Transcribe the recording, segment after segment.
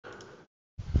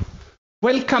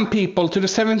Welcome people to the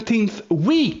 17th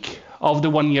week of the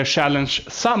 1 year challenge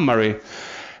summary.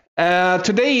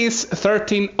 Today is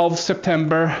 13th of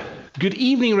September. Good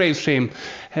evening, Ravestream.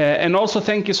 And also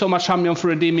thank you so much, Hamjon, for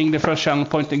redeeming the first channel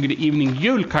point, and good evening,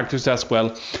 Yule Cactus as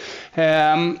well.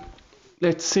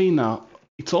 Let's see now.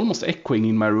 It's almost echoing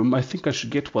in my room. I think I should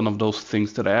get one of those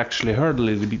things that I actually heard a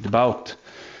little bit about.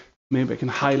 Maybe I can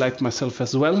highlight myself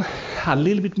as well. A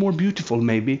little bit more beautiful,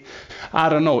 maybe. I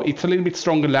don't know. It's a little bit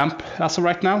stronger lamp as of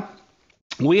right now.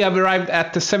 We have arrived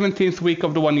at the 17th week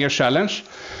of the 1 year challenge.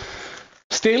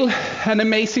 Still an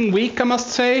amazing week, I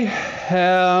must say.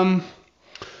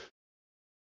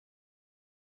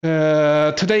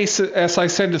 Today is, as I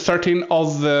said, the 13th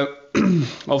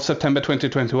of September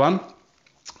 2021.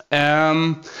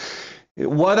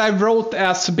 What I wrote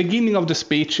as the beginning of the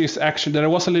speech is actually that I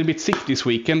was a little bit sick this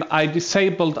weekend. I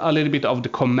disabled a little bit of the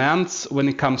commands when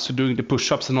it comes to doing the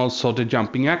push-ups and also the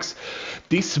jumping jacks.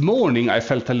 This morning I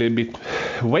felt a little bit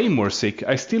way more sick.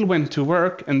 I still went to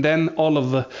work, and then all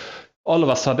of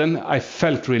a sudden I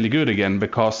felt really good again,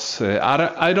 because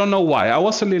I don't know why. I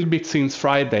was a little bit since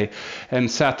Friday and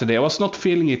Saturday. I was not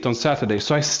feeling it on Saturday,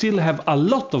 so I still have a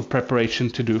lot of preparation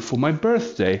to do for my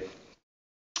birthday.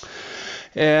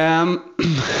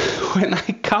 When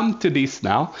I come to this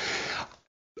now,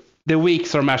 the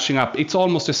weeks are mashing up. It's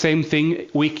almost the same thing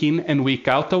week in and week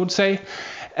out, I would say.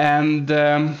 And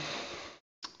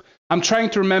I'm trying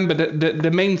to remember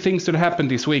the main things that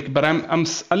happened this week, but I'm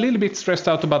a little bit stressed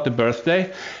out about the birthday.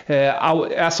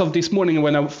 As of this morning,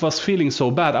 when I was feeling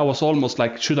so bad, I was almost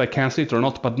like, should I cancel it or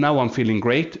not? But now I'm feeling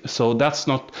great, so that's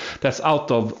out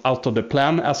of the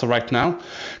plan as of right now.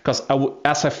 Because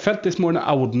as I felt this morning,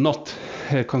 I would not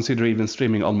consider even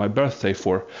streaming on my birthday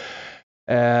for.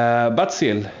 But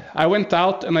still, I went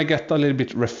out and I get a little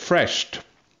bit refreshed.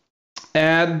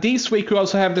 This week we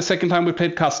also have the second time we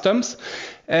played customs.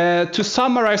 To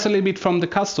summarize a little bit from the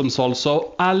customs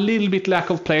also, a little bit lack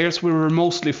of players. We were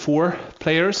mostly 4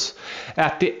 players.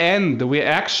 At the end we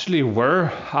actually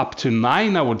were up to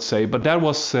 9, I would say, but that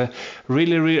was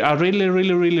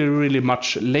really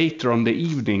much later on the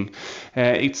evening.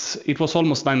 It was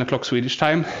almost 9 o'clock Swedish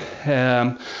time.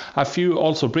 A few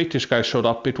also British guys showed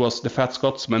up. It was the Fat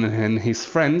Scotsman and his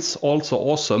friends, also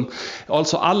awesome.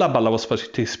 Also Alaballa was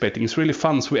participating. It's really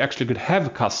fun, so we actually could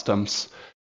have customs.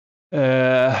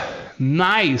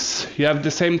 Nice, you have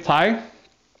the same tie.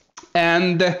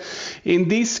 And in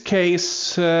this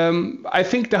case, I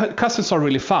think the customs are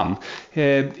really fun.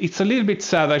 It's a little bit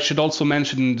sad. I should also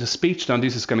mention in the speech now,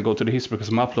 this is going to go to the history because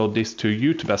I'm upload this to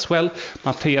YouTube as well.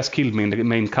 Matthias killed me in the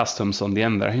main customs on the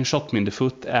end there. He shot me in the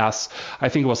foot, as I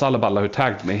think it was Alaballa who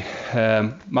tagged me.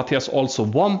 Matthias also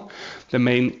won the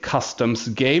main customs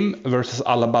game versus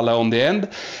Alaballa on the end.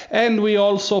 And we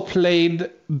also played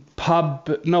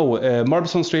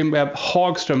Marbleson stream. We have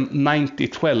Hagström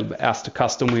 9012 as the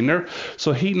custom winner.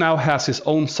 So he now has his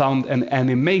own sound and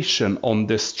animation on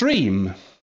the stream.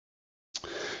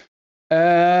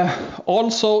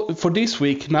 Also for this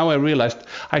week, now I realized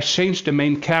I changed the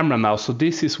main camera now, so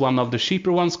this is one of the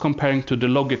cheaper ones comparing to the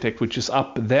Logitech, which is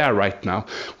up there right now.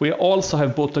 We also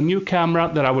have bought a new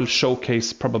camera that I will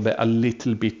showcase probably a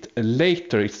little bit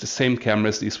later. It's the same camera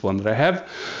as this one that I have,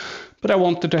 but I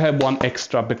wanted to have one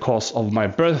extra because of my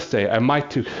birthday. I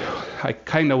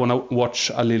kind of want to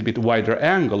watch a little bit wider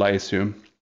angle, I assume.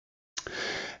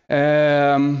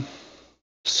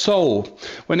 So,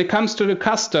 when it comes to the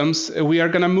customs, we are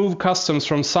going to move customs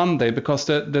from Sunday because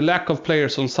the lack of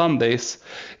players on Sundays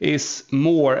is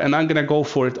more, and I'm going to go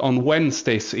for it on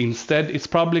Wednesdays instead. It's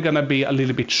probably going to be a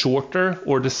little bit shorter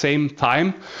or the same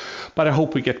time, but I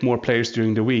hope we get more players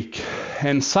during the week.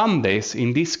 And Sundays,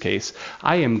 in this case,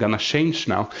 I am going to change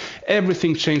now.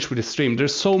 Everything changed with the stream.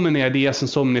 There's so many ideas and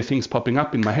so many things popping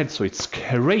up in my head, so it's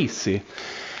crazy.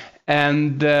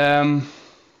 And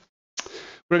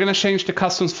we're going to change the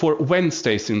customs for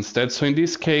Wednesdays instead. So in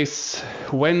this case,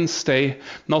 Wednesday,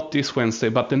 not this Wednesday,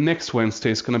 but the next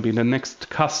Wednesday is going to be the next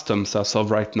customs as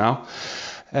of right now.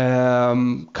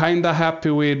 Kind of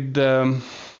happy with that,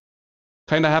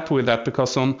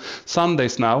 because on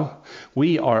Sundays now,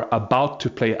 we are about to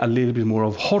play a little bit more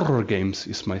of horror games,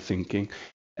 is my thinking.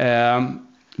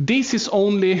 This is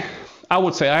only, I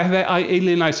would say, I have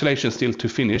Alien Isolation still to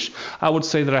finish. I would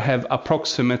say that I have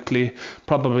approximately,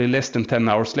 probably less than 10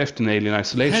 hours left in Alien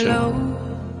Isolation.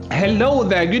 Hello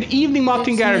there, good evening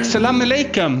Martin Garrett, salam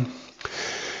alaikum.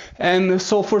 And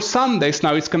so for Sundays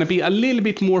now, it's going to be a little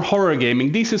bit more horror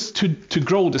gaming. This is to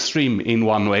grow the stream in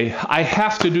one way. I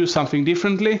have to do something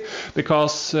differently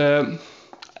because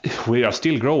we are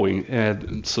still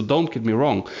growing, so don't get me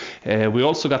wrong. We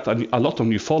also got a lot of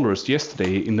new followers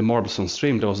yesterday in the Marbles on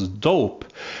stream. That was dope.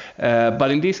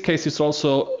 But in this case, it's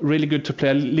also really good to play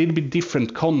a little bit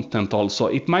different content also.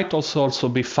 It might also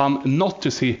be fun not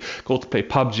to see Goat play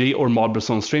PUBG or Marbles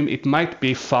on stream. It might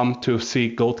be fun to see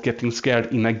Goat getting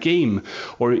scared in a game,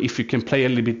 or if you can play a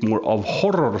little bit more of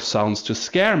horror sounds to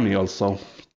scare me also.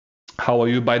 How are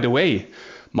you, by the way?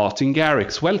 Martin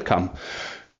Garrix, welcome.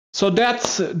 So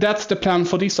that's the plan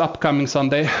for this upcoming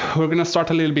Sunday. We're gonna start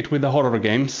a little bit with the horror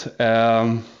games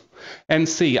and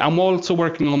see. I'm also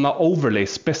working on an overlay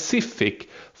specific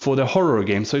for the horror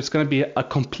game, so it's gonna be a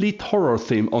complete horror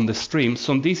theme on the stream.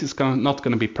 So this is not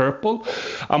gonna be purple.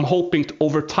 I'm hoping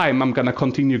over time I'm gonna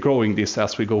continue growing this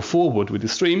as we go forward with the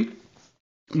stream.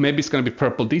 Maybe it's going to be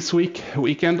purple this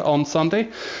weekend on Sunday,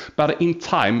 but in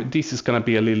time this is going to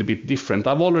be a little bit different.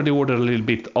 I've already ordered a little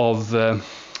bit of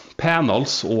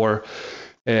panels or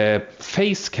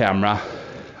face camera.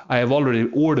 I have already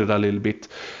ordered a little bit,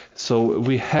 so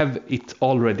we have it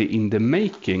already in the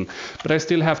making. But I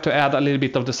still have to add a little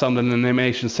bit of the sound and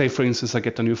animation. Say for instance I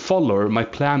get a new follower, my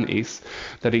plan is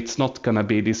that it's not gonna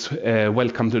be this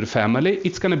welcome to the family.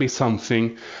 It's gonna be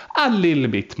something a little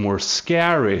bit more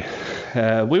scary.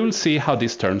 We will see how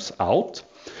this turns out.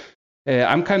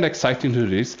 I'm kind of excited to do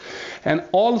this. And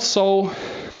also,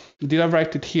 did I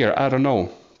write it here? I don't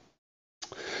know.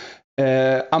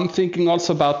 I'm thinking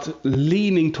also about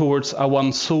leaning towards a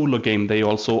one solo game day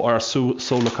also, or a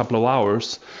solo couple of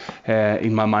hours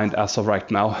in my mind as of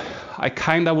right now. I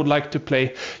kind of would like to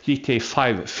play GTA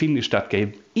 5, finish that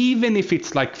game. Even if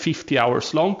it's like 50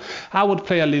 hours long, I would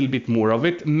play a little bit more of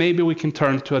it. Maybe we can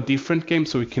turn to a different game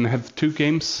so we can have two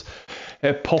games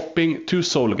popping, two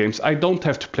solo games. I don't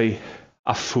have to play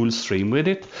a full stream with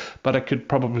it, but I could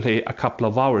probably play a couple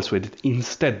of hours with it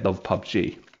instead of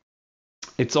PUBG.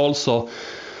 It's also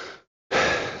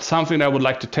something I would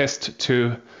like to test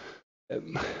to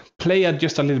play it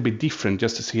just a little bit different,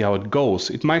 just to see how it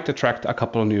goes. It might attract a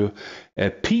couple of new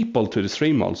people to the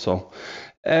stream also.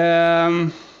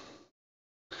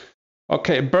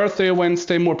 Okay, birthday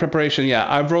Wednesday, more preparation. Yeah,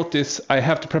 I wrote this. I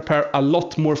have to prepare a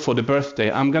lot more for the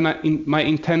birthday. My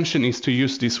intention is to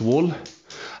use this wall.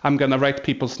 I'm gonna write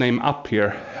people's name up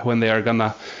here when they are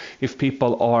gonna, if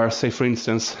people are, say for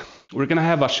instance, we're going to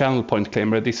have a channel point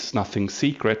claimer. This is nothing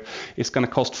secret. It's going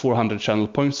to cost 400 channel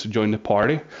points to join the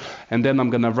party. And then I'm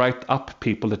going to write up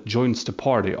people that joins the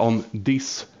party on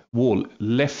this wall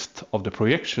left of the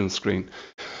projection screen.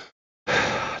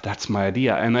 That's my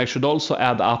idea. And I should also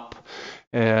add up,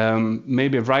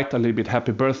 maybe write a little bit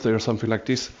happy birthday or something like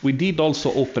this. We did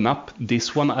also open up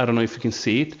this one. I don't know if you can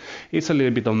see it. It's a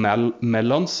little bit of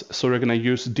melons. So we're going to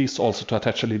use this also to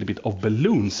attach a little bit of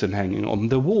balloons and hanging on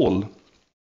the wall.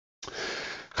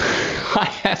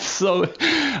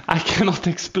 I cannot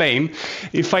explain.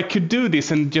 If I could do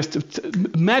this and just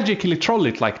magically troll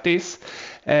it like this.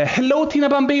 Hello Tina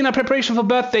Bambina, preparation for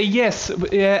birthday. Yes,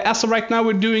 as of right now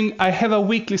I have a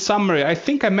weekly summary. I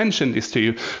think I mentioned this to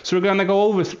you. So we're gonna go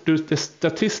over the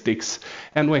statistics.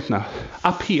 And wait now,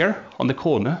 up here on the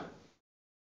corner,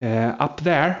 up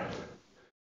there,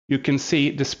 you can see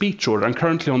the speech order. I'm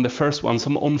currently on the first one, so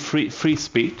I'm on free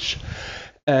speech.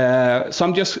 So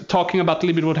I'm just talking about a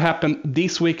little bit what happened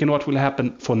this week and what will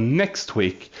happen for next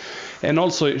week. And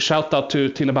also shout out to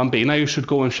Tina Bambina. You should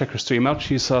go and check her stream out.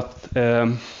 She's at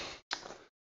a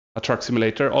truck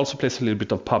simulator. Also plays a little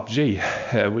bit of PUBG.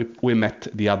 We met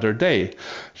the other day.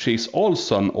 She's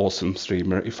also an awesome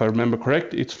streamer. If I remember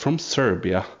correct, it's from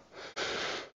Serbia.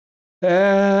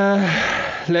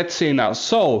 Let's see now.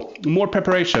 So more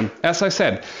preparation. As I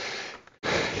said,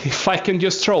 if I can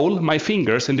just troll my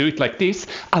fingers and do it like this,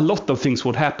 a lot of things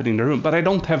would happen in the room, but I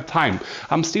don't have time.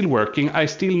 I'm still working. I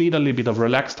still need a little bit of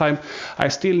relaxed time. I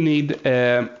still need,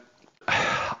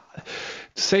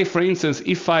 say for instance,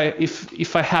 if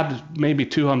I had maybe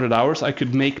 200 hours, I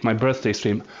could make my birthday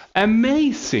stream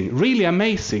amazing, really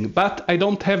amazing, but I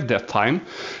don't have that time.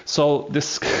 So the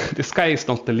sky is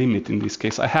not the limit in this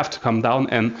case. I have to come down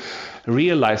and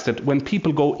realize that when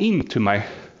people go into my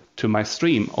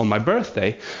stream on my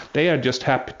birthday, they are just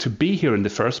happy to be here in the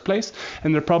first place,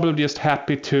 and they're probably just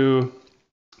happy to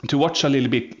watch a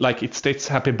little bit, like it states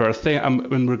happy birthday,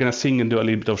 when we're gonna sing and do a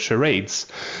little bit of charades.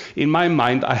 In my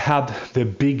mind, I had the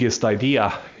biggest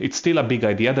idea. It's still a big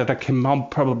idea that I can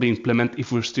probably implement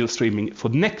if we're still streaming for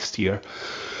next year.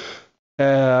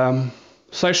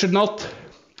 So I should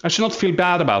not feel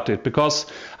bad about it, because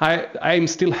I'm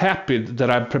still happy that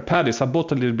I prepared this. I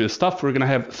bought a little bit of stuff. We're going to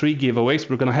have 3 giveaways.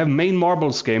 We're going to have main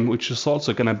marbles game, which is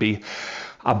also going to be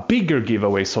a bigger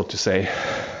giveaway, so to say,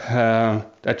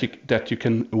 that you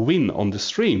can win on the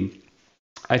stream.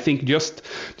 I think just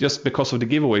because of the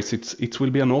giveaways, it will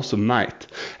be an awesome night.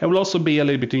 It will also be a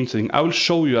little bit interesting. I will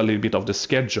show you a little bit of the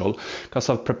schedule, because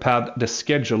I've prepared the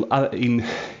schedule in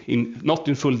not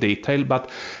in full detail, but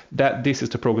that this is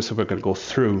the progress that we're going to go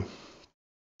through.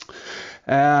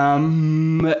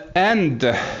 And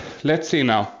let's see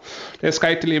now. The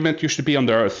sky limit, you should be on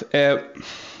the Earth.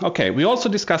 Okay, we also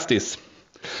discussed this.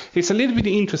 It's a little bit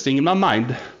interesting in my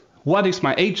mind. What is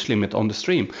my age limit on the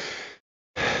stream?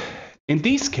 In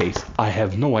this case, I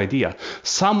have no idea.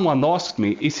 Someone asked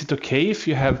me, is it okay if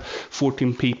you have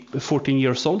 14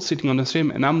 years old sitting on the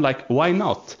stream? And I'm like, why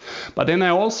not? But then I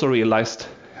also realized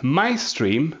my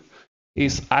stream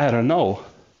is, I don't know,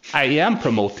 I am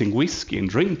promoting whiskey and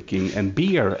drinking and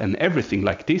beer and everything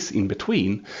like this in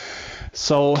between.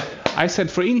 So I said,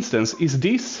 for instance, is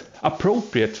this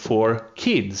appropriate for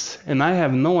kids? And I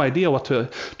have no idea what to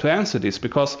answer this,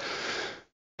 because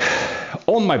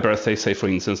on my birthday, say for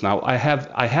instance, now I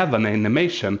have an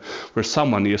animation where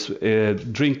someone is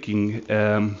drinking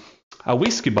a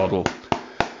whiskey bottle.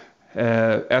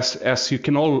 As you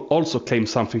can also claim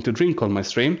something to drink on my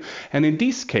stream. And in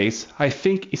this case, I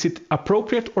think, is it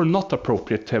appropriate or not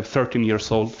appropriate to have 13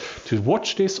 years old to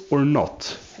watch this or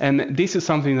not? And this is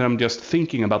something that I'm just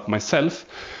thinking about myself.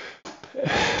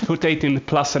 Put 18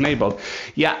 plus enabled.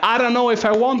 Yeah, I don't know if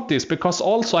I want this, because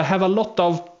also I have a lot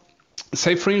of,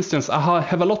 say for instance, I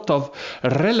have a lot of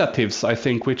relatives, I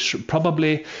think, which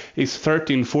probably is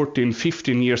 13, 14,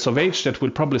 15 years of age that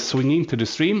will probably swing into the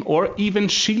stream, or even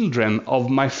children of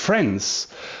my friends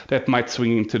that might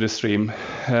swing into the stream.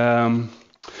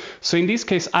 So in this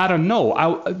case, I don't know.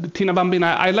 Tina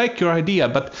Bambina, I like your idea,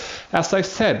 but as I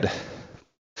said,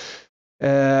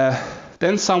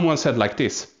 then someone said like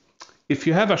this: if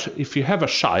you have a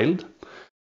child,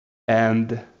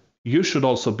 and you should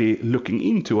also be looking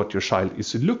into what your child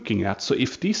is looking at. So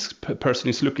if this person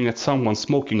is looking at someone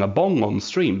smoking a bong on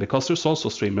stream, because there's also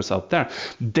streamers out there,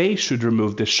 they should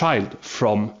remove the child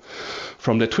from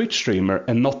the Twitch streamer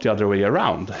and not the other way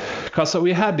around. Because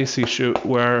we had this issue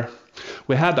where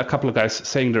we had a couple of guys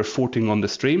saying they're 14 on the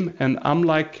stream, and I'm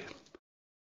like,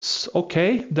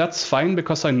 okay, that's fine,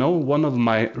 because I know one of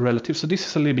my relatives. So this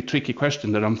is a little bit tricky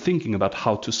question that I'm thinking about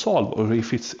how to solve, or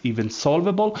if it's even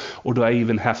solvable, or do I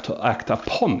even have to act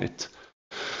upon it?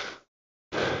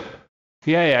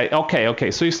 Yeah, okay.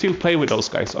 So you still play with those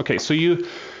guys. Okay, so you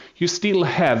still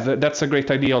have, that's a great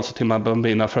idea also, Tima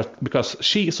Bambina, because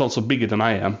she is also bigger than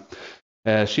I am.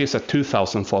 She is at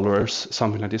 2,000 followers,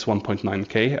 something like this,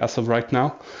 1.9k as of right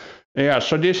now. Yeah,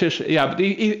 so this is, yeah, but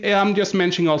I'm just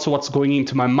mentioning also what's going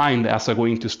into my mind as I go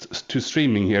into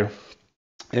streaming here.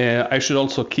 I should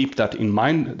also keep that in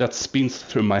mind. That spins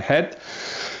through my head.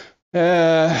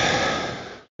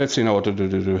 Let's see now what to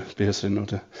do. Because you know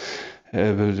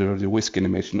the whiskey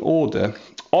animation order.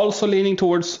 Also leaning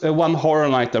towards one horror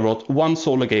night I wrote, one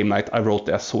solo game night I wrote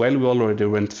as well. We already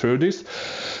went through this.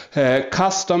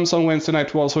 Customs on Wednesday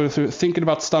night, we also thinking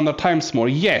about standard times more.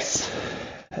 Yes.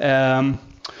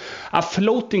 A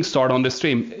floating start on the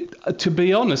stream. To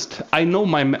be honest, I know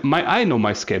I know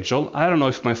my schedule. I don't know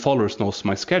if my followers knows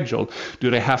my schedule. Do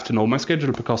they have to know my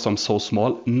schedule because I'm so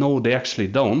small? No, they actually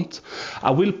don't.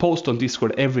 I will post on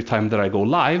Discord every time that I go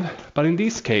live. But in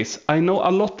this case, I know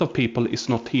a lot of people is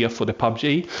not here for the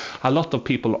PUBG. A lot of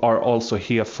people are also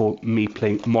here for me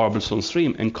playing marbles on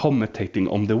stream and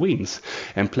commentating on the wins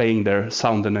and playing their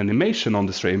sound and animation on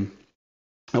the stream.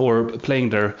 Or playing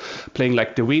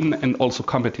like the win, and also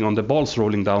commenting on the balls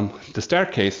rolling down the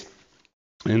staircase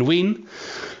and win.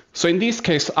 So in this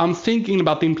case, I'm thinking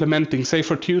about implementing, say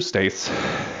for Tuesdays.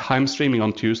 I'm streaming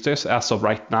on Tuesdays as of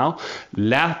right now.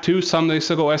 2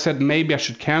 Sundays ago, I said maybe I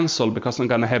should cancel because I'm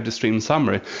gonna have the stream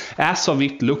summary. As of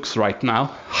it looks right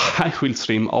now, I will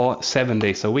stream 7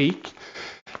 days a week.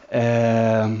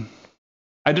 I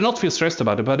do not feel stressed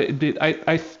about it, but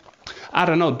I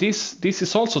don't know, this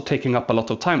is also taking up a lot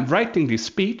of time. Writing this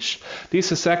speech, this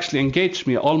has actually engaged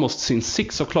me almost since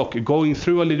 6 o'clock, going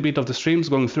through a little bit of the streams,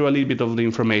 going through a little bit of the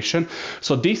information.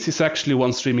 So this is actually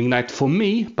one streaming night for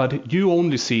me, but you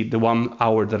only see the 1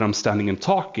 hour that I'm standing and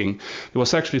talking. It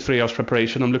was actually 3 hours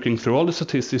preparation. I'm looking through all the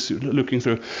statistics, looking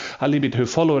through a little bit who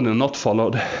followed and not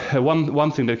followed.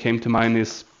 One thing that came to mind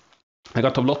is I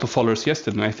got a lot of followers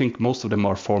yesterday, and I think most of them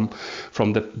are from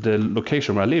the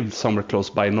location where I live, somewhere close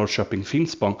by Norrköping,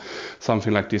 Finspång,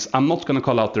 something like this. I'm not going to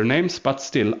call out their names, but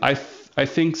still, I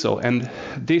think so. And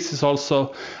this is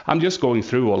also, I'm just going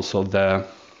through also the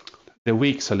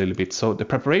weeks a little bit. So the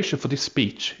preparation for this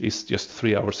speech is just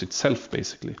 3 hours itself,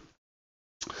 basically.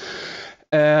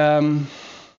 So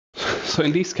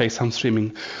in this case, I'm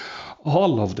streaming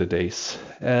all of the days.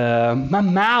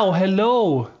 Mamau,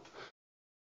 hello!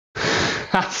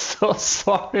 I'm so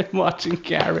sorry, watching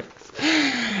carrots.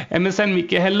 MSN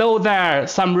Mickey, hello there.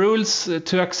 Some rules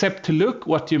to accept to look.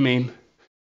 What do you mean?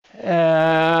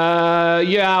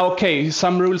 Yeah, okay.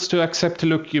 Some rules to accept to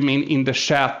look, you mean in the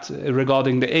chat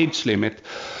regarding the age limit.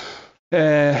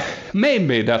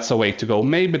 Maybe that's a way to go.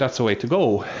 Maybe that's a way to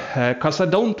go. Because I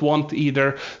don't want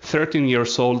either 13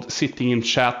 years old sitting in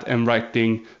chat and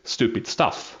writing stupid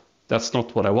stuff. That's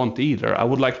not what I want either. I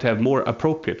would like to have more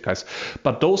appropriate guys.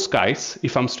 But those guys,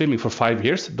 if I'm streaming for 5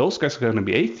 years, those guys are going to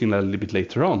be 18 a little bit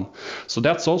later on. So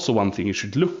that's also one thing you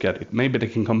should look at it. Maybe they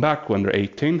can come back when they're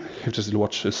 18 if they still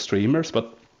watch the streamers.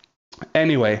 But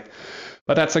anyway,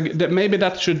 but maybe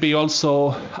that should be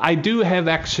also. I do have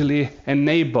actually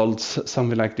enabled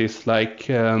something like this, like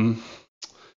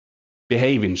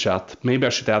behave in chat. Maybe I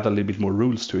should add a little bit more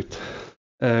rules to it.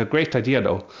 Great idea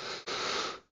though.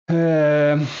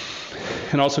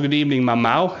 And also good evening,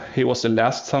 Mamau. He was the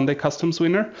last Sunday Customs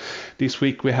winner. This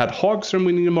week we had Hagström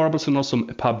winning the marbles and also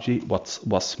PUBG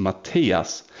was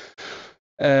Matthias.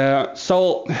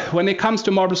 So when it comes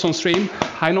to marbles on stream,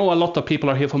 I know a lot of people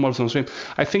are here for marbles on stream.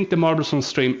 I think the marbles on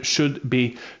stream should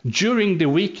be during the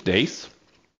weekdays.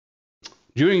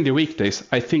 During the weekdays,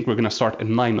 I think we're going to start at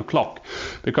 9 o'clock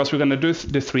because we're going to do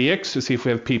the 3x to see if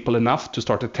we have people enough to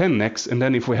start at 10x. And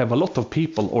then if we have a lot of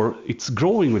people or it's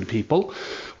growing with people,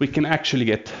 we can actually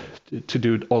get to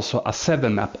do also a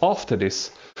 7 map after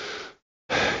this.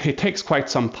 It takes quite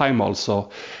some time also.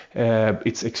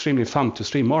 It's extremely fun to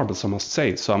stream marbles, I must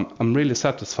say. So I'm really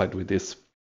satisfied with this.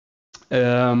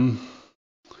 And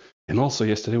also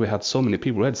yesterday we had so many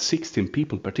people. We had 16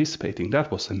 people participating.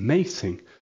 That was amazing.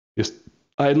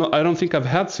 I don't think I've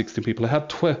had 16 people. I had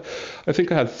 12. I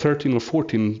think I had 13 or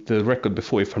 14 the record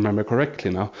before, if I remember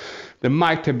correctly now. There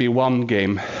might have been one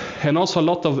game. And also a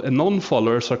lot of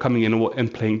non-followers are coming in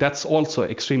and playing. That's also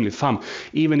extremely fun,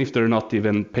 even if they're not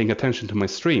even paying attention to my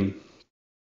stream.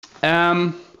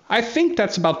 I think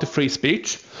that's about the free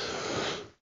speech.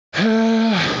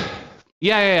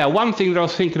 Yeah. One thing that I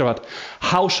was thinking about,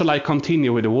 how shall I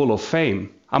continue with the Wall of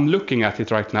Fame? I'm looking at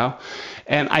it right now,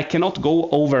 and I cannot go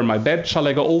over my bed. Shall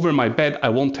I go over my bed? I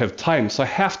won't have time, so I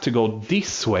have to go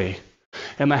this way,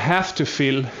 and I have to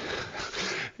feel...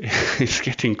 It's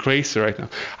getting crazy right now.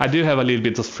 I do have a little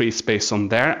bit of free space on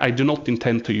there. I do not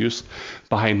intend to use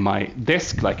behind my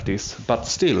desk like this, but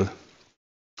still.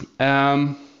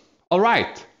 All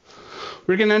right.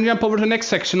 We're going to jump over to the next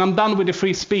section. I'm done with the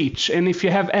free speech, and if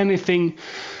you have anything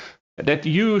that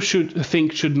you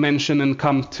should mention and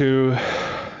come to...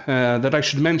 that I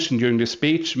should mention during this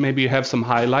speech, maybe you have some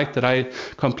highlight that I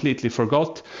completely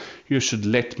forgot, you should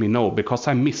let me know, because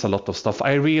I miss a lot of stuff.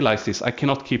 I realize this, I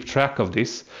cannot keep track of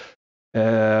this,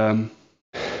 and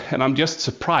I'm just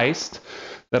surprised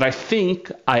that I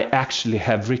think I actually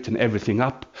have written everything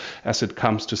up as it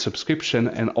comes to subscription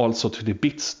and also to the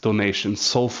bits donation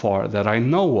so far that I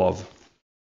know of.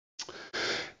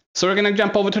 So we're going to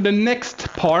jump over to the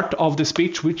next part of the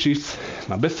speech, which is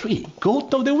number 3,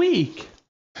 Goat of the Week.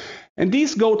 And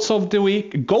these goats of the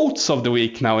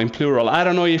week now in plural. I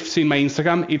don't know if you've seen my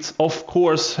Instagram. It's of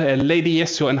course Lady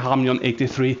Jesjo and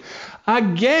Hamjon83.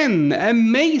 Again,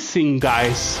 amazing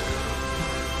guys.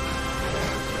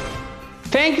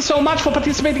 Thank you so much for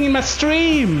participating in my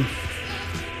stream.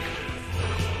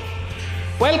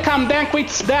 Welcome,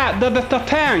 Dankwitz, the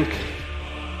tank.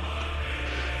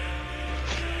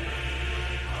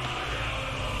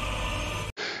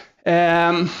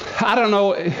 I don't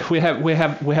know. We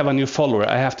have a new follower.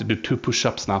 I have to do 2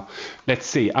 push-ups now. Let's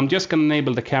see. I'm just gonna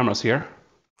enable the cameras here.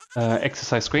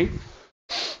 Exercise screen.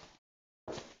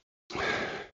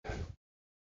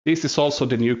 This is also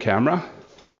the new camera.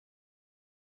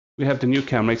 We have the new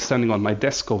camera. It's standing on my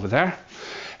desk over there.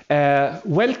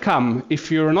 Welcome. If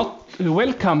you're not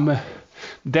welcome,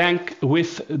 Dank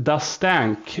with the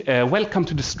Stank. Welcome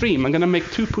to the stream. I'm gonna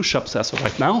make 2 push-ups as of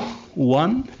right now.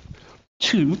 1,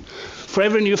 2. For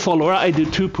every new follower, I do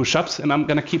 2 push-ups, and I'm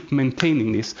gonna keep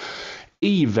maintaining this,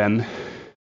 even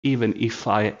if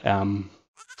I am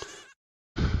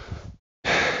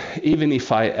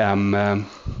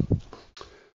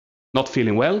not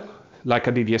feeling well, like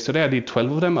I did yesterday. I did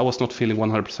 12 of them. I was not feeling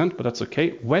 100%, but that's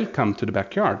okay. Welcome to the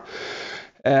backyard.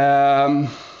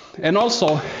 And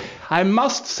also, I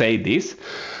must say this.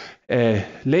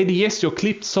 Lady Jesjo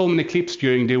clipped so many clips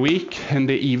during the week and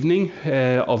the evening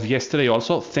of yesterday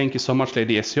also. Thank you so much,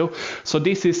 Lady Jesjo. So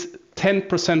this is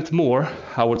 10% more,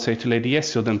 I would say, to Lady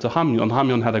Jesjo than to Hamjon.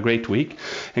 Hamjon had a great week,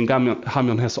 and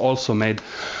Hamjon has also made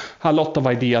a lot of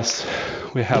ideas.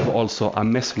 We have also a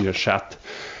messenger chat.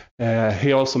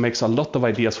 He also makes a lot of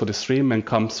ideas for the stream and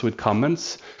comes with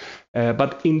comments.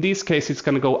 But in this case, it's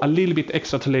going to go a little bit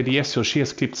extra to Lady Jesjo. She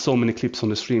has clipped so many clips on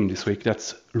the stream this week.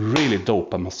 That's really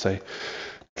dope, I must say.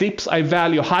 Clips I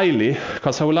value highly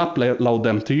because I will upload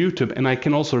them to YouTube, and I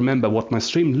can also remember what my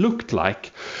stream looked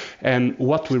like and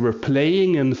what we were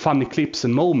playing and funny clips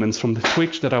and moments from the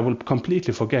Twitch that I will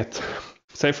completely forget.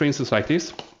 Say, for instance, like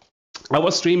this. I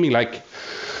was streaming like,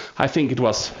 I think it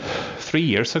was 3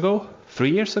 years ago,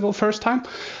 first time.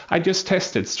 I just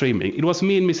tested streaming. It was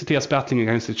me and Mr. Tias battling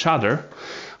against each other.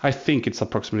 I think it's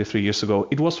approximately 3 years ago.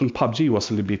 It was when PUBG was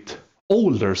a little bit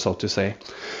older, so to say.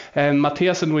 And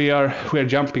Matthias and we are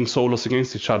jumping solos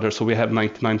against each other, so we have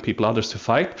 99 people others to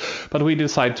fight. But I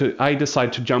decide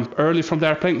to jump early from the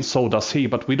airplane, and so does he.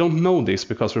 But we don't know this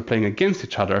because we're playing against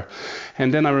each other.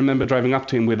 And then I remember driving up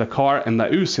to him with a car and the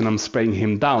Uzi, and I'm spraying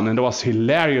him down. And it was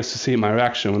hilarious to see my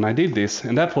reaction when I did this.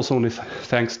 And that was only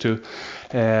thanks to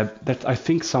that I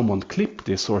think someone clipped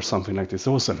this or something like this.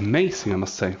 It was amazing, I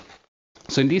must say.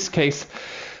 So in this case,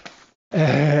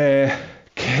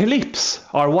 clips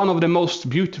are one of the most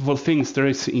beautiful things there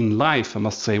is in life, I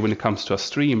must say, when it comes to a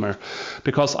streamer,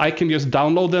 because I can just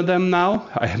download them now.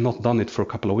 I have not done it for a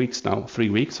couple of weeks now, 3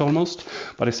 weeks almost,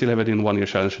 but I still have it in 1 year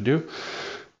challenge to do.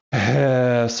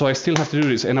 So I still have to do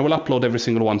this, and I will upload every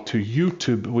single one to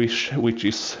YouTube, which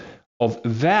is of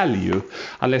value,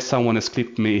 unless someone has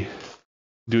clipped me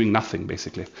doing nothing,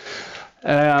 basically.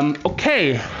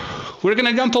 Okay, we're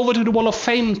gonna jump over to the Wall of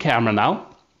Fame camera now.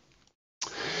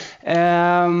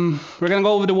 We're gonna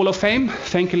go over the Wall of Fame.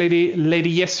 Thank you,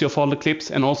 Lady Jesjo, for all the clips,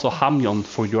 and also Hamjon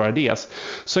for your ideas.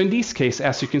 So in this case,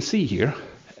 as you can see here,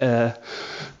 the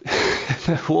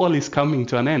wall is coming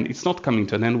to an end. It's not coming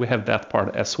to an end. We have that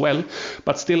part as well,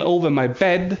 but still over my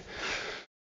bed.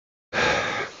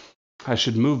 I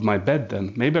should move my bed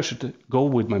then. Maybe I should go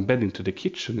with my bed into the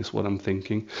kitchen is what I'm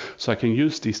thinking, so I can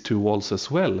use these two walls as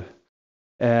well.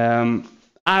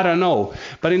 I don't know,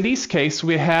 but in this case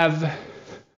we have,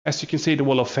 as you can see, the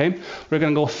Wall of Fame. We're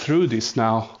going to go through this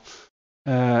now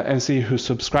and see who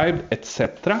subscribed,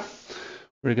 etc.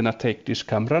 We're going to take this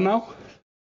camera now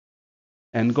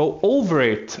and go over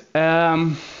it.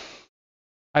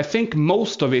 I think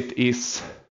most of it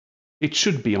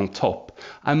should be on top.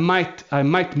 I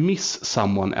might miss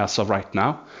someone as of right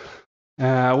now.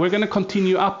 We're going to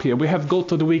continue up here. We have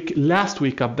Goat of the Week. Last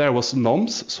week up there was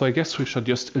Noms, so I guess we should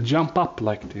just jump up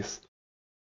like this.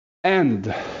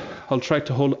 And I'll try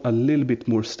to hold a little bit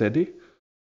more steady.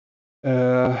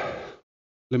 Let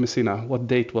me see now. What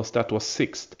date was that? Was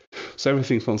 6th. So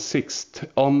everything from 6th.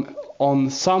 On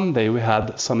Sunday we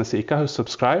had Sanesika who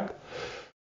subscribed.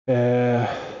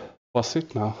 Was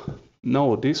it now?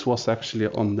 No, this was actually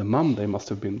on the Monday, must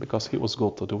have been, because he was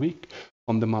Goat of the Week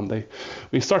on the Monday.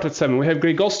 We start at 7. We have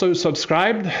Gregosto who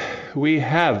subscribed. We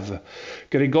have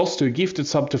Gregosto who gifted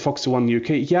sub to Foxy1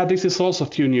 UK. Yeah, this is also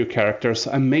 2 new characters.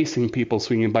 Amazing people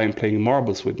swinging by and playing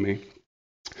marbles with me.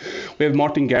 We have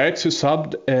Martin Garrett who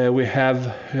subbed. We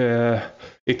have,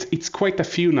 it's quite a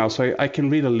few now, so I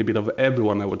can read a little bit of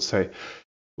everyone, I would say.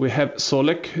 We have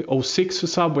Solek06 who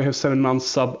subbed. We have 7 months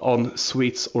sub on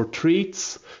Sweets or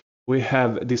Treats. We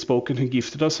have Despoken who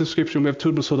gifted us a subscription. We have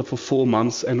Turbo Soda for 4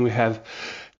 months, and we have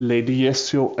Lady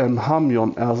Jesjo and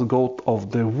Hamjon as Goat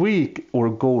of the Week, or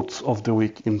Goats of the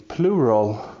Week in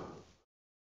plural.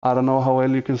 I don't know how well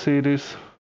you can see this.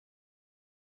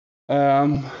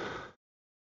 I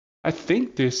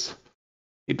think it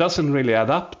doesn't really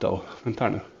add up though. I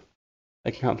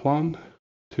can count 1,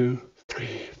 2,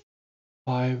 3,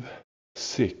 5,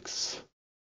 6,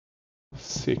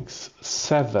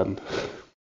 7.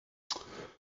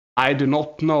 I do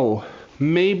not know.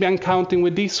 Maybe I'm counting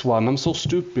with this one. I'm so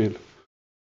stupid.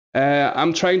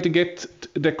 I'm trying to get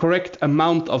the correct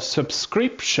amount of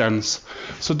subscriptions.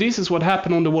 So this is what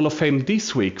happened on the Wall of Fame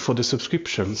this week for the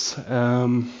subscriptions.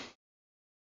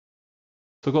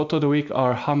 So Goat of the Week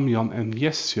are Hamjon and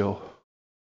Jesjo.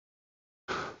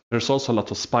 There's also a lot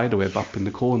of spiderweb up in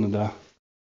the corner there.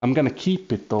 I'm gonna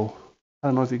keep it though. I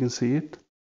don't know if you can see it.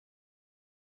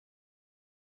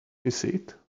 You see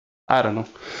it? I don't know.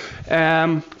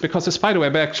 Because the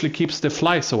spiderweb actually keeps the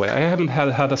flies away. I haven't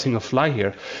had a single fly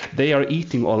here. They are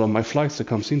eating all of my flies that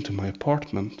comes into my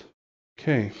apartment.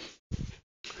 Okay.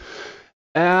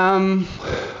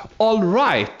 All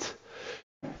right.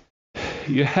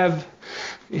 You have...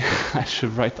 I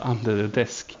should write under the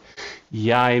desk.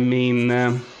 Yeah, I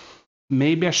mean...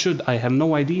 maybe I should. I have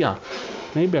no idea.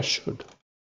 Maybe I should.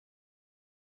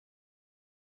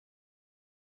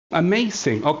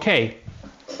 Amazing. Okay.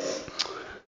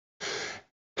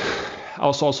 I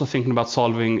was also thinking about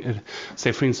solving,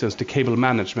 say for instance, the cable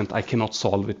management. I cannot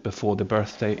solve it before the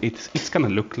birthday. It's gonna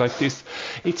look like this.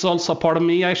 It's also part of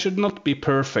me. I should not be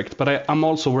perfect, but I'm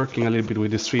also working a little bit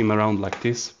with the stream around like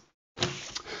this.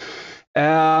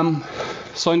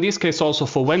 So in this case, also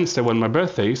for Wednesday when my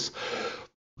birthday is,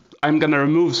 I'm gonna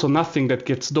remove, so nothing that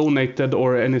gets donated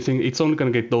or anything, it's only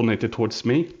gonna get donated towards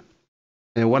me.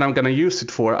 And what I'm gonna use it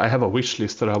for, I have a wish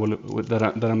list that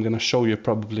I'm gonna show you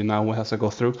probably now as I go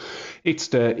through.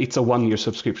 It's a 1-year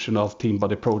subscription of Team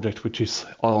Body Project, which is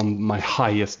on my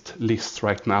highest list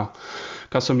right now,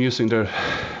 because I'm using their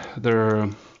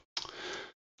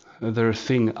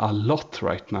thing a lot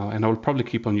right now, and I will probably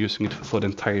keep on using it for the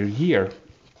entire year.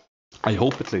 I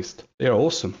hope at least. They are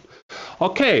awesome.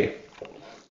 Okay.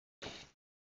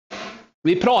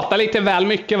 Vi pratar lite väl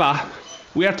mycket, va?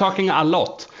 We are talking a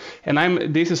lot.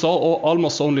 And this is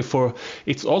almost only for,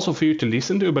 it's also for you to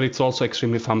listen to, but it's also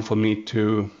extremely fun for me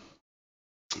to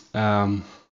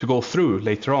go through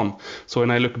later on. So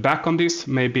when I look back on this,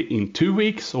 maybe in 2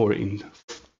 weeks or in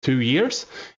 2 years,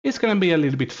 it's going to be a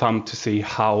little bit fun to see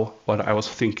what I was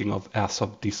thinking of as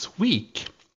of this week.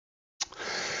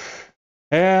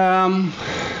 We are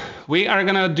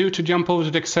going to jump over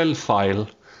to the Excel file.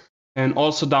 And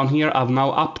also down here, I've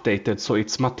now updated, so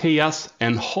it's Matthias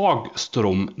and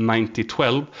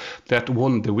Hagström9012 that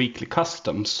won the weekly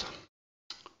customs,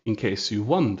 in case you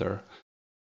wonder.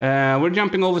 We're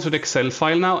jumping over to the Excel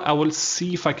file now. I will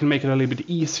see if I can make it a little bit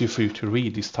easier for you to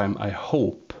read this time, I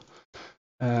hope.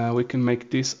 We can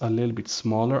make this a little bit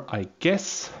smaller, I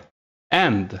guess.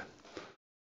 And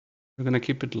we're going to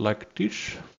keep it like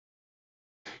this.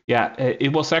 Yeah,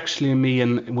 it was actually me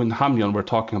and when Hamjon were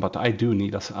talking about, I do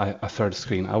need a third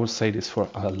screen. I will say this for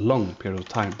a long period of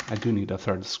time. I do need a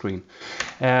third screen.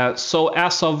 So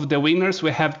as of the winners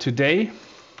we have today,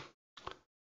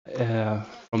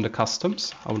 from the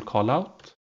customs, I will call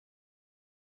out.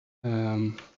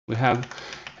 We have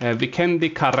Vikendi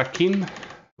Karakin.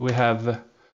 We have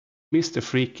Mr.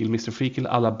 Freakil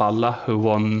Alaballa, who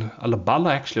won.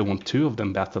 Alaballa actually won 2 of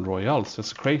them battle royales.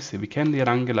 That's crazy. Vikendi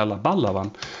Rangel Alaballa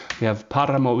won. We have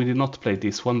Paramo. We did not play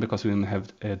this one because we didn't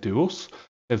have duos.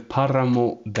 We have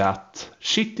Paramo that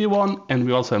Shitty won, and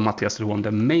we also have Matthias who won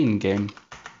the main game.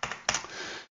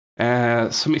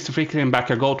 So Mr. Freakil and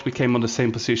Backer Goat, we came on the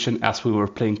same position as we were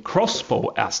playing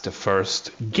crossbow as the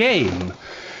first game.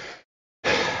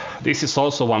 This is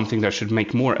also one thing that should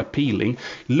make more appealing.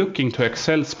 Looking to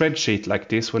Excel spreadsheet like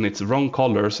this when it's wrong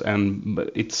colors and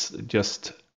it's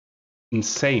just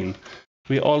insane.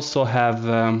 We also have,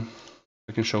 I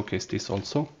can showcase this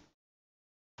also.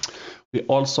 We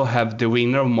also have the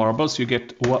winner of marbles. You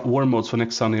get war modes for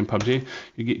next Sunday in PUBG.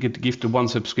 You get gifted 1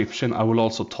 subscription. I will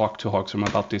also talk to Hagström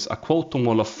about this. A quote on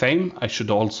Wall of Fame. I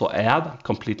should also add.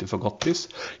 Completely forgot this.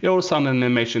 Your sound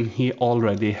animation. He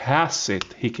already has it.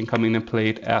 He can come in and play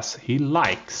it as he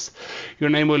likes. Your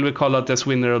name will be called out as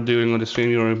winner of doing on the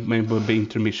stream. Your name will be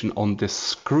intermission on the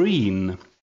screen.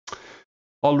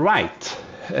 All right.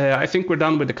 I think we're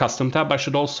done with the custom tab. I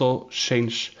should also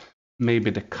change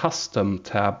maybe the custom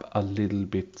tab a little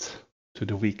bit to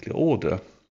the weekly order.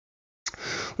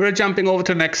 We're jumping over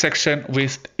to the next section,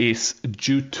 which is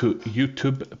due to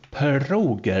YouTube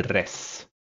progress.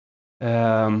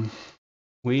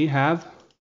 We have,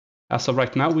 as of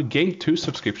right now, we gained 2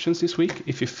 subscriptions this week.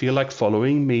 If you feel like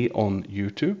following me on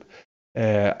YouTube,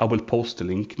 I will post the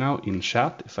link now in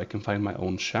chat, if I can find my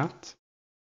own chat,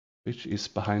 which is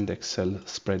behind the Excel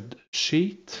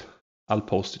spreadsheet. I'll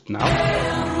post it now.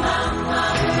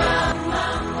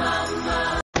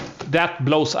 That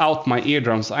blows out my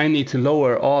eardrums. I need to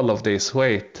lower all of this.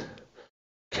 Wait.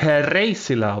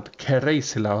 Crazy loud.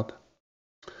 Crazy loud.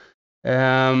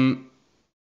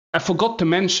 I forgot to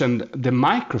mention the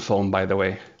microphone, by the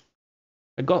way.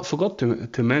 I forgot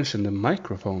to mention the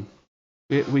microphone.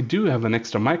 We do have an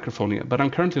extra microphone here, but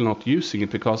I'm currently not using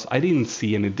it because I didn't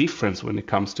see any difference when it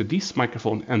comes to this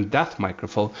microphone and that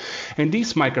microphone. And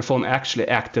this microphone actually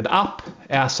acted up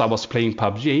as I was playing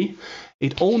PUBG.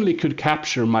 It only could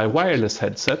capture my wireless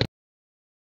headset.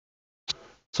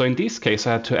 So in this case,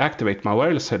 I had to activate my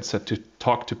wireless headset to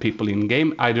talk to people in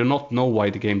game. I do not know why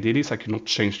the game did this. I could not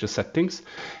change the settings.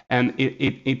 And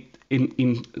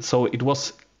so it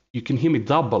was, you can hear me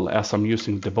double as I'm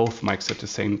using the both mics at the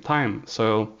same time.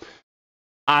 So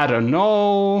I don't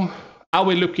know. I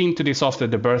will look into this after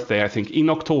the birthday. I think in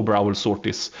October I will sort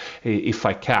this if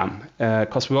I can.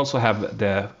 Because we also have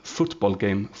the football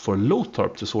game for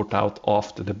Lothorpe to sort out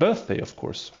after the birthday, of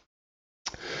course.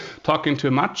 Talking too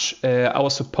much. I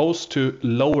was supposed to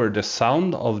lower the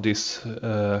sound of this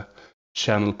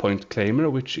channel point claimer,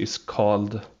 which is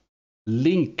called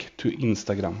Link to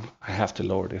Instagram. I have to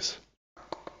lower this.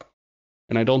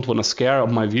 And I don't want to scare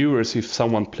my viewers if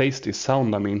someone plays this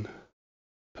sound. I mean,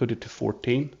 put it to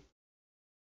 14.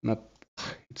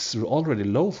 It's already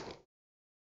low.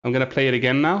 I'm gonna play it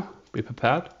again now. Be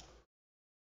prepared.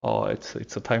 Oh, it's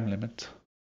a time limit.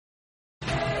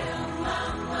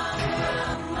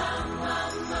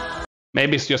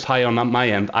 Maybe it's just high on my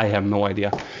end. I have no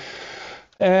idea.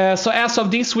 So as of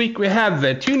this week, we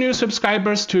have 2 new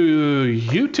subscribers to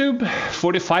YouTube.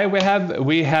 45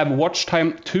 we have watch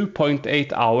time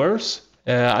 2.8 hours.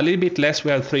 A little bit less.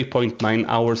 We had 3.9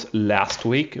 hours last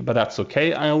week, but that's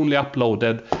okay. I only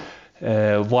uploaded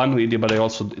 1 video, but I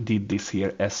also did this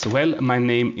here as well. My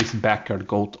name is Backyard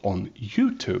Goat on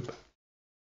YouTube.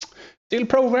 Still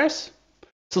progress.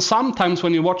 So sometimes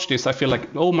when you watch this, I feel like,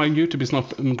 oh, my YouTube is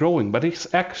not growing, but it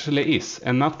actually is.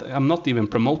 And I'm not even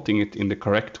promoting it in the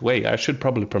correct way. I should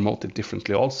probably promote it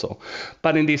differently also.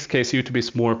 But in this case, YouTube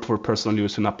is more for personal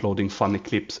use and uploading funny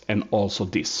clips and also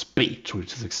this speech,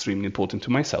 which is extremely important to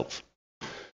myself.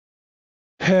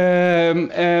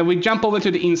 We jump over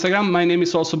to the Instagram. My name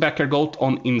is also Backyard Goat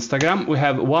on Instagram. We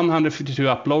have 152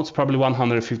 uploads, probably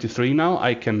 153 now.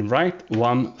 I can write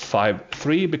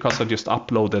 153 because I just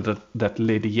uploaded that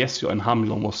Lady Jesjo and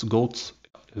Hamjon was goats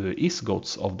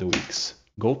of the weeks.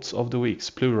 Goats of the weeks,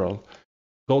 plural.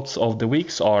 Goats of the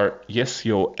weeks are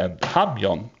Jesjo and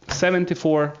Hamjon.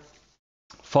 74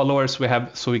 followers we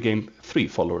have, so we gained 3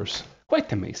 followers.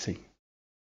 Quite amazing.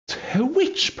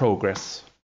 Twitch progress.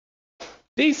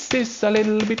 This is a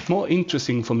little bit more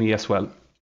interesting for me as well.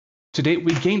 Today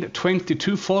we gained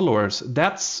 22 followers.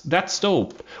 That's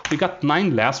dope. We got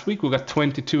 9 last week. We got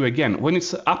 22 again. When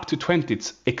it's up to 20,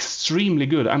 it's extremely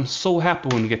good. I'm so happy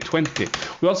when we get 20.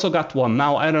 We also got one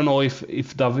now. I don't know if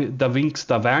the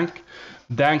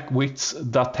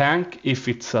tank, if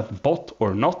it's a bot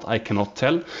or not. I cannot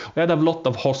tell. We had a lot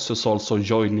of hosts also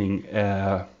joining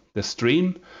the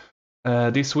stream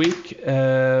this week.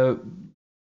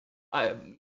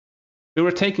 We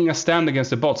were taking a stand against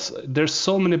the bots. There's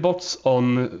so many bots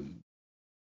on.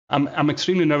 I'm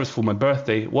extremely nervous for my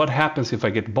birthday. What happens if I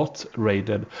get bot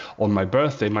raided on my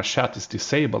birthday? My chat is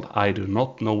disabled. I do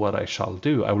not know what I shall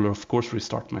do. I will of course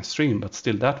restart my stream, but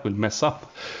still that will mess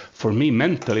up for me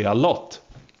mentally a lot.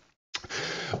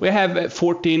 We have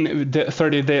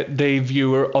 30-day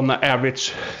viewer on the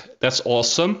average. That's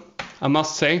awesome, I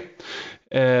must say.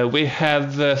 We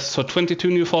have so 22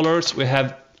 new followers. We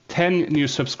have 10 new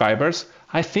subscribers.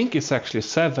 I think it's actually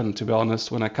 7 to be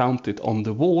honest when I count it on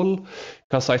the wall,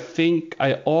 because I think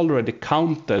I already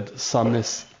counted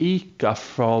Sannes Ika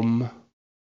from,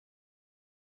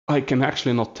 I can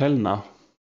actually not tell now.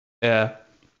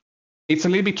 It's a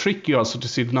little bit tricky also to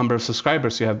see the number of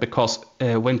subscribers you have, because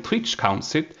when Twitch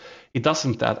counts it, it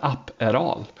doesn't add up at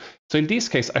all. So in this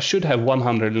case, I should have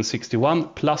 161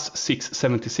 plus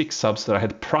 676 subs that I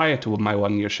had prior to my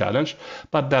 1-year challenge,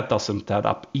 but that doesn't add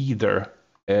up either.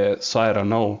 So I don't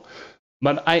know.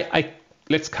 But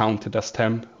let's count it as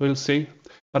 10. We'll see.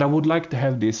 But I would like to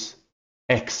have this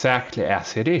exactly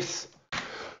as it is.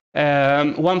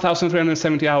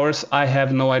 1,370 hours. I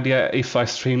have no idea if I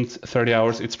streamed 30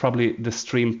 hours. It's probably the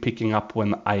stream picking up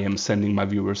when I am sending my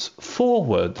viewers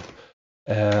forward.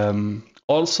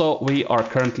 Also, we are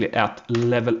currently at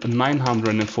level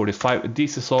 945.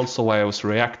 This is also why I was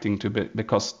reacting to it,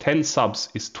 because 10 subs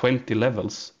is 20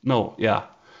 levels. No, yeah.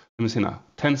 Let me see now.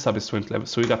 10 subs is 20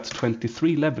 levels. So we got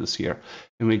 23 levels here.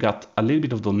 And we got a little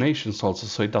bit of donations also,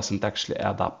 so it doesn't actually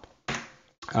add up.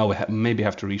 I maybe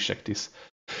have to recheck this.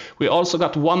 We also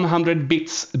got 100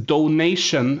 bits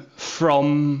donation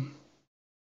from,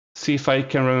 see if I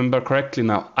can remember correctly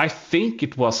now. I think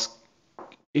it was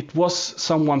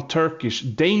someone Turkish.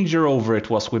 Danger Over it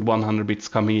was with 100 bits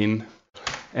coming in.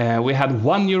 We had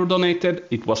 €1 donated.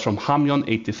 It was from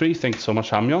Hamjon83. Thank you so much,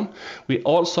 Hamjon. We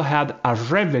also had a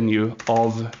revenue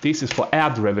of, this is for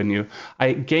ad revenue.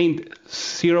 I gained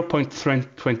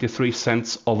 0.23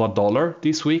 cents of a dollar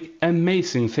this week.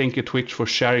 Amazing. Thank you, Twitch, for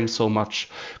sharing so much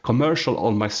commercial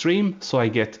on my stream. So I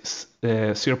get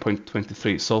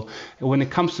 0.23. So when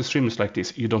it comes to streamers like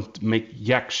this, you don't make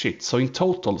jack shit. So in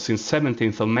total, since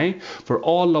 17th of May, for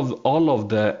all of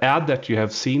the ad that you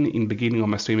have seen in beginning of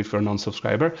my stream, if you're a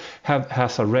non-subscriber,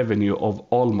 has a revenue of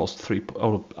almost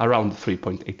around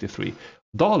 $3.83.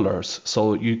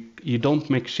 So you don't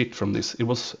make shit from this. It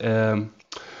was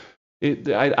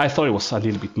I thought it was a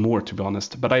little bit more, to be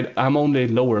honest, but I'm only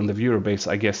lower on the viewer base.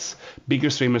 I guess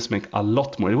bigger streamers make a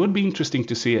lot more. It would be interesting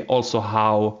to see also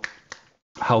how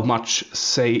much,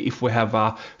 say, if we have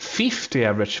a 50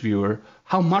 average viewer,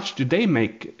 how much do they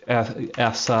make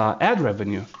as ad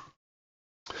revenue?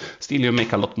 Still, you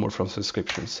make a lot more from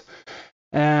subscriptions.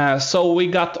 So we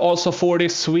got also 40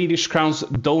 Swedish crowns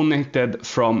donated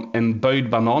from En Böjd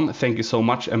Banan. Thank you so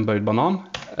much, En Böjd Banan.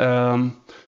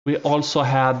 We also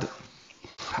had,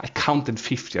 I counted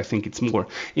 50, I think it's more.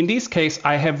 In this case,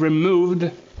 I have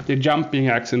removed the jumping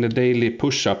jacks and the daily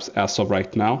push-ups as of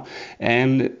right now.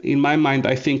 And in my mind,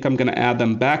 I think I'm going to add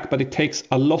them back, but it takes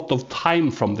a lot of time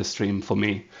from the stream for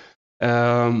me.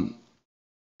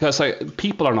 Because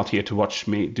people are not here to watch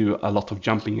me do a lot of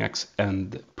jumping jacks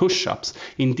and push-ups.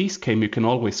 In this game, you can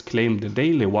always claim the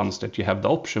daily ones that you have the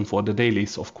option for. The daily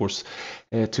is, of course,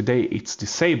 today it's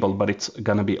disabled, but it's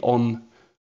going to be on,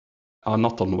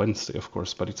 not on Wednesday, of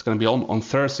course, but it's going to be on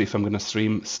Thursday if I'm going to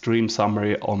stream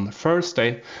summary on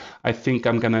Thursday. I think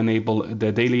I'm going to enable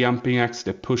the daily jumping jacks,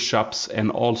 the push-ups,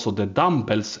 and also the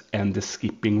dumbbells and the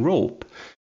skipping rope.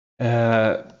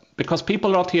 Because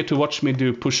people are not here to watch me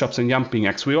do push-ups and jumping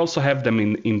jacks, we also have them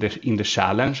in the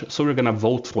challenge, so we're gonna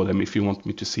vote for them if you want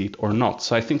me to see it or not.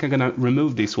 So I think I'm gonna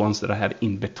remove these ones that I had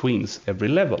in betweens every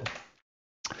level.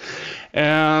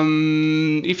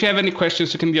 If you have any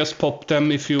questions, you can just pop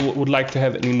them. If you would like to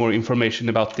have any more information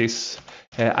about this,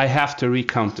 I have to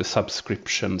recount the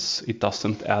subscriptions. It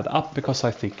doesn't add up because I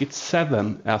think it's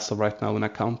 7 as of right now when I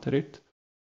counted it,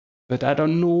 but I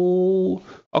don't know.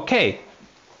 Okay.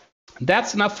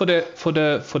 That's enough for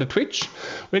the Twitch.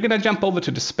 We're gonna jump over to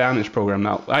the Spanish program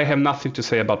now. I have nothing to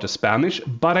say about the Spanish,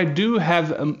 but I do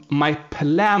have my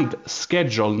planned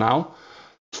schedule now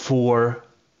for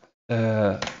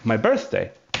my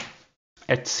birthday.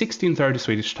 At 16:30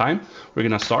 Swedish time, we're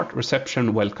gonna start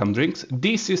reception, welcome drinks.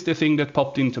 This is the thing that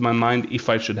popped into my mind if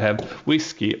I should have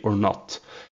whiskey or not.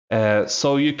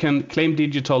 So you can claim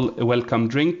digital welcome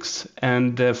drinks,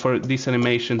 and for this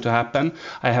animation to happen,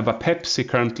 I have a Pepsi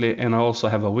currently, and I also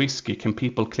have a whiskey. Can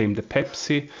people claim the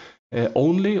Pepsi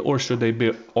only, or should they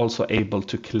be also able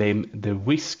to claim the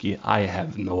whiskey? I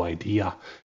have no idea.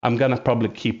 I'm gonna probably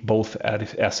keep both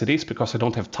as it is because I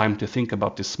don't have time to think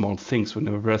about these small things when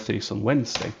my birthday is on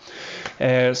Wednesday.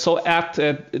 So at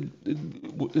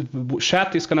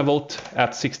chat is gonna vote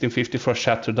at 16:50 for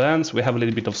chat to dance. We have a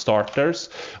little bit of starters.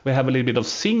 We have a little bit of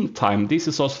sing time. This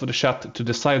is also for the chat to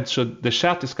decide. So the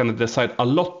chat is gonna decide a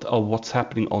lot of what's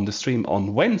happening on the stream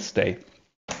on Wednesday.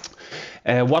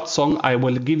 What song? I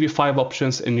will give you 5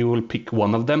 options and you will pick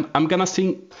one of them. I'm gonna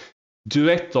sing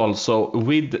duet also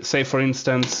with, say for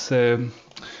instance,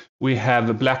 we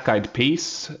have Black Eyed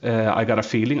Peas, I Got a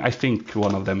Feeling. I think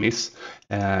one of them is.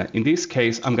 In this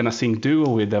case, I'm gonna sing duo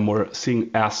with them or sing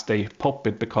as they pop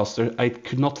it because I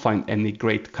could not find any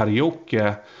great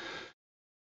karaoke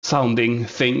sounding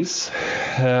things.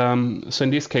 So in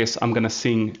this case, I'm gonna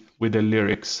sing with the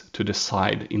lyrics to the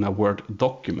side in a Word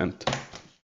document.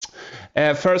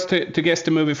 First, to guess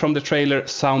the movie from the trailer,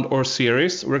 sound or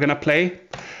series, we're gonna play.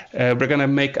 We're gonna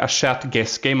make a chat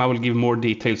guess game. I will give more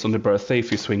details on the birthday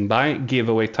if you swing by.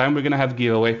 Giveaway time, we're gonna have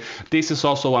giveaway. This is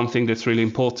also one thing that's really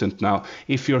important now.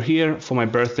 If you're here for my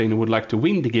birthday and you would like to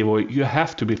win the giveaway, you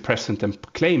have to be present and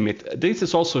claim it. This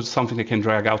is also something that can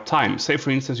drag out time. Say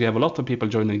for instance, you have a lot of people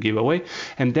joining the giveaway,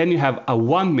 and then you have a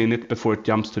 1 minute before it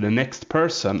jumps to the next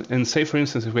person. And say for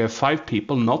instance, if we have 5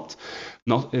 people not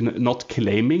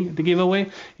claiming the giveaway,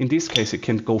 in this case it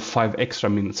can go 5 extra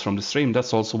minutes from the stream.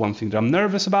 That's also one thing that I'm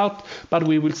nervous about, but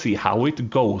we will see how it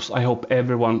goes. I hope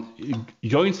everyone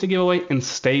joins the giveaway and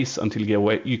stays until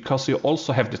giveaway, because you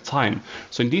also have the time.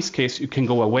 So in this case you can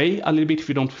go away a little bit if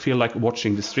you don't feel like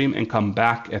watching the stream and come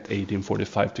back at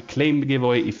 18:45 to claim the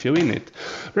giveaway if you win it.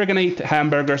 We're gonna eat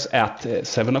hamburgers at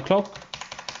 7 o'clock.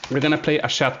 We're gonna play a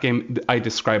chat game. I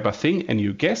describe a thing and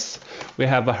you guess.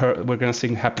 We're gonna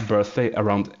sing happy birthday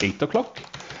around 8 o'clock.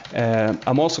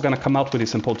 I'm also gonna come out with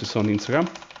this and post this on Instagram.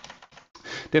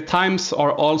 The times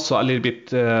are also a little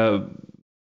bit,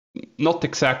 not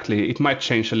exactly, it might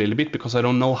change a little bit because I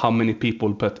don't know how many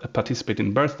people participate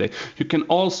in birthday. You can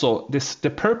also, the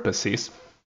purpose is,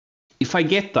 if I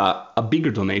get a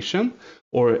bigger donation,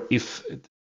 or if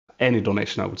any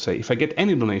donation, I would say. If I get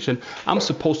any donation, I'm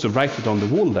supposed to write it on the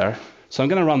wall there. So I'm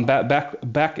gonna run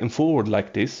back and forward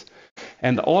like this.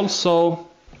 And also,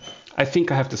 I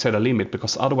think I have to set a limit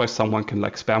because otherwise someone can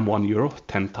like spam €1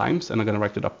 10 times, and I'm gonna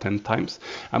write it up 10 times.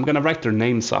 I'm gonna write their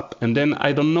names up, and then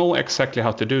I don't know exactly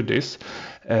how to do this.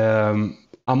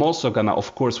 I'm also gonna,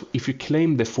 of course, if you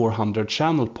claim the 400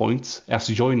 channel points as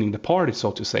joining the party,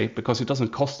 so to say, because it doesn't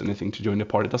cost anything to join the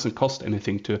party, it doesn't cost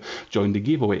anything to join the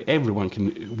giveaway. Everyone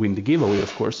can win the giveaway,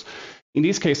 of course. In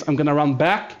this case, I'm gonna run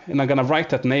back and I'm gonna write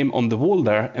that name on the wall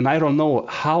there, and I don't know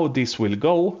how this will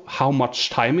go, how much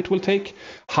time it will take,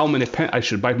 how many I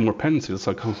should buy more pencils.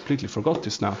 I completely forgot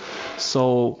this now.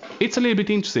 So it's a little bit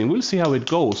interesting. We'll see how it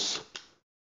goes.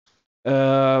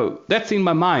 That's in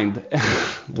my mind.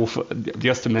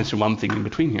 Just to mention one thing in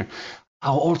between here. I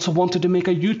also wanted to make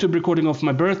a YouTube recording of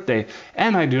my birthday,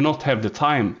 and I do not have the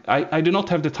time. I do not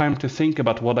have the time to think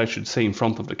about what I should say in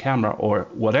front of the camera or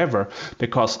whatever,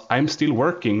 because I'm still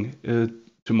working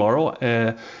tomorrow,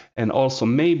 and also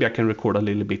maybe I can record a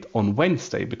little bit on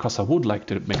Wednesday, because I would like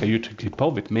to make a YouTube clip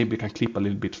of it. Maybe I can clip a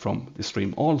little bit from the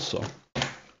stream also.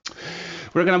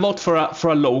 We're gonna vote for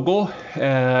a logo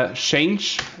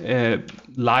change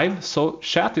live. So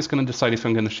chat is gonna decide if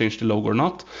I'm gonna change the logo or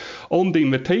not. On the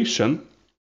invitation,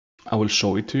 I will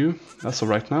show it to you as of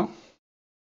right now.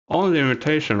 On the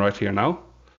invitation right here now,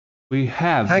 we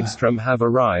have Hagström have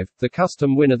arrived. The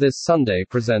custom winner this Sunday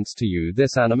presents to you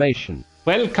this animation.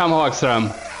 Welcome,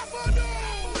 Hagström.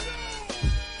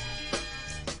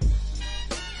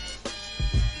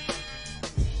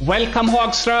 Welcome,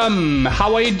 Hagström.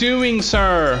 How are you doing,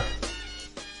 sir?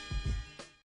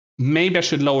 Maybe I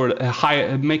should lower,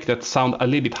 make that sound a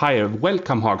little bit higher.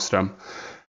 Welcome, Hagström.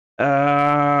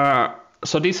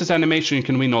 So this is animation you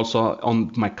can win also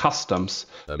on my customs.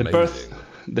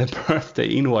 The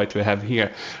birthday invite we have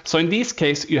here. So in this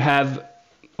case, you have,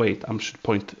 wait, I should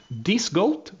point this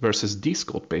goat versus this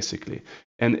goat basically.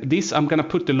 And this, I'm gonna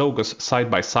put the logos side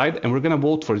by side, and we're gonna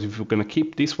vote for it if we're gonna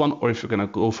keep this one or if we're gonna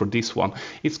go for this one.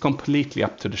 It's completely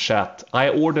up to the chat. I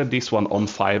ordered this one on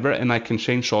Fiverr, and I can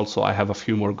change also. I have a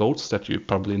few more goats that you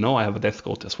probably know. I have a death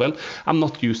goat as well. I'm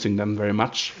not using them very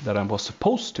much that I was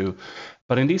supposed to.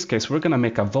 But in this case, we're gonna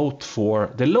make a vote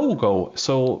for the logo.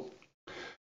 So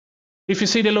if you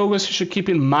see the logos, you should keep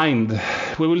in mind.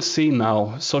 We will see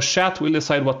now. So chat will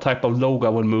decide what type of logo I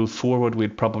will move forward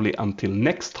with, probably until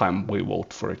next time we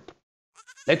vote for it.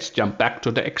 Let's jump back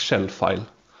to the Excel file.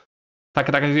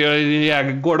 Tackar.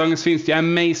 Yeah, gårdagens vinst. Yeah,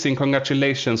 amazing.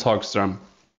 Congratulations, Hagström.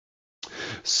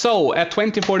 So at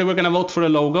 2040, we're gonna vote for the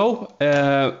logo.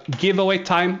 Giveaway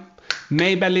time.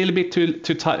 Maybe a little bit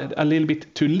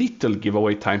too little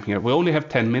giveaway time here. We only have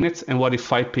 10 minutes, and what if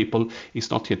 5 people is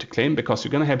not here to claim, because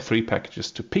you're gonna have 3 packages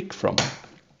to pick from.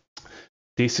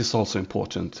 This is also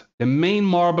important. The main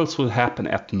marbles will happen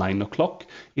at 9 o'clock.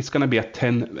 It's gonna be at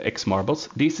 10x marbles.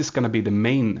 This is gonna be the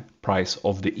main prize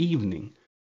of the evening.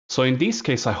 So in this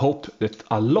case, I hope that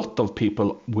a lot of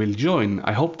people will join.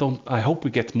 I hope we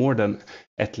get more than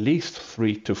at least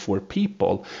 3 to 4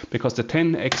 people, because the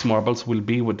 10x marbles will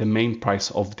be with the main prize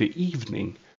of the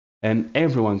evening, and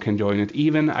everyone can join it.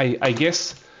 Even I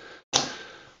guess,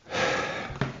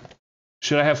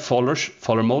 should I have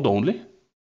follower mode only?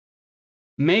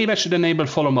 Maybe I should enable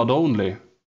follower mode only,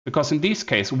 because in this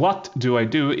case, what do I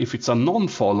do if it's a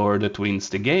non-follower that wins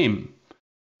the game?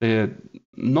 The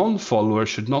non-follower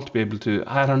should not be able to,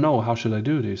 I don't know, how should I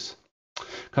do this?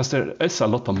 Because there is a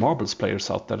lot of marbles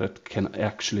players out there that can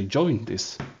actually join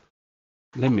this.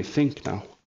 Let me think now.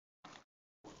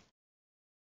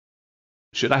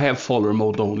 Should I have follower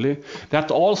mode only? That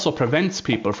also prevents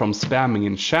people from spamming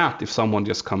in chat if someone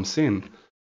just comes in.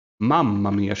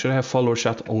 Mamma mia, should I have follower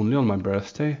chat only on my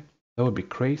birthday? That would be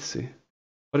crazy.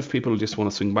 What if people just want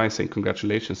to swing by saying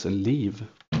congratulations and leave?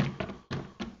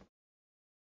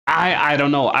 I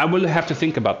don't know. I will have to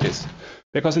think about this.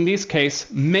 Because in this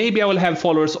case, maybe I will have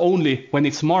followers only when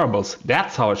it's marbles.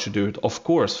 That's how I should do it. Of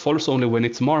course, followers only when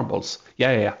it's marbles.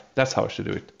 Yeah. That's how I should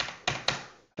do it.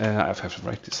 I have to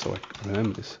write this so I can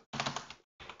remember this.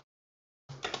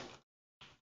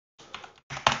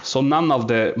 So none of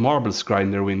the marbles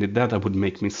grinder win it. That would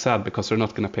make me sad, because they're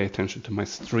not going to pay attention to my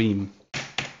stream.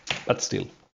 But still,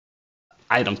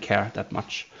 I don't care that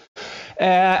much.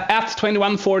 At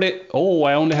 21:40, oh,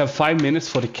 I only have 5 minutes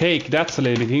for the cake. That's a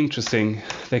little bit interesting.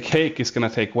 The cake is going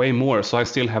to take way more, so I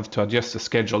still have to adjust the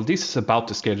schedule. This is about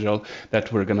the schedule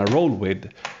that we're going to roll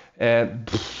with.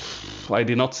 I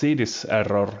did not see this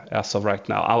error as of right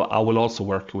now. I will also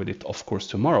work with it, of course,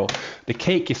 tomorrow. The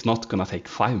cake is not going to take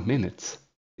 5 minutes.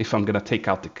 If I'm going to take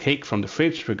out the cake from the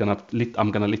fridge, I'm going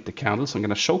to lit the candles. I'm going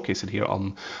to showcase it here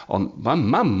on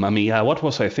Mamma mia, what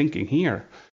was I thinking here?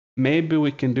 Maybe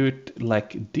we can do it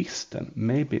like this then.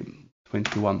 Maybe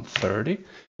 21:30.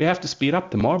 We have to speed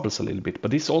up the marbles a little bit, but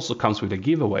this also comes with a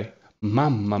giveaway.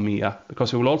 Mamma mia,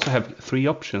 because we will also have 3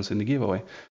 options in the giveaway.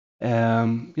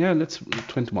 Yeah, let's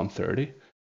 21:30,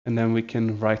 and then we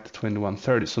can write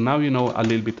 21:30. So now you know a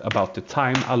little bit about the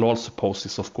time. I'll also post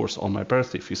this, of course, on my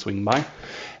birthday if you swing by.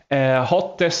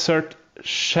 Hot desert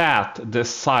chat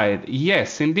decide.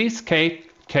 Yes, in this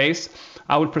case,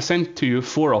 I will present to you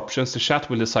 4 options. The chat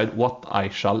will decide what I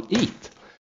shall eat.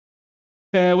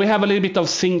 We have a little bit of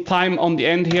sing time on the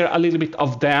end here, a little bit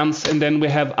of dance, and then we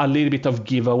have a little bit of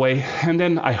giveaway. And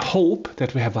then I hope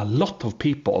that we have a lot of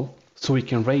people. so we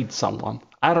can raid someone.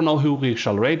 I don't know who we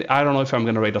shall raid. I don't know if I'm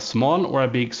going to raid a small or a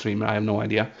big streamer. I have no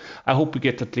idea. I hope we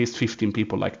get at least 15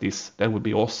 people like this. That would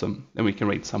be awesome. Then we can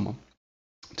raid someone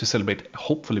to celebrate.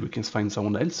 Hopefully we can find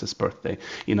someone else's birthday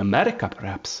in America,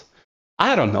 perhaps.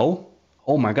 I don't know.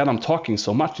 Oh my god, I'm talking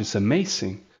so much. It's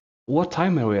amazing. What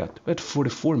time are we at? We're at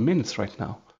 44 minutes right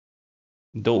now.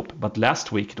 Dope. But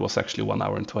last week it was actually 1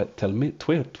 hour and 12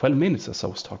 minutes as I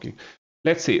was talking.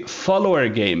 Let's see. Follower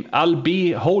game. I'll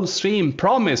be whole stream.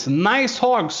 Promise. Nice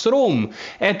Hagstrom.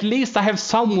 At least I have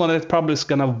someone that probably is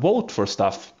gonna vote for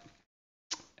stuff.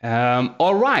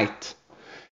 All right.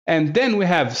 And then we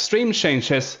have stream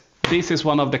changes. This is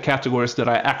one of the categories that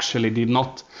I actually did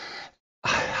not.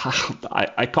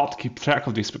 I can't keep track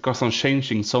of this because I'm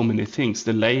changing so many things.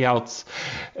 The layouts.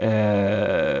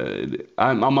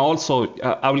 I'm also.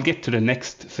 I will get to the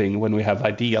next thing when we have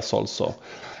ideas also.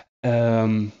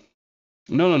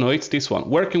 No, it's this one.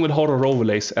 Working with horror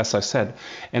overlays, as I said,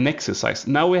 and exercise.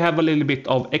 Now we have a little bit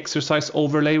of exercise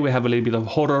overlay. We have a little bit of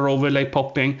horror overlay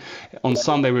popping. On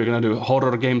Sunday, we're going to do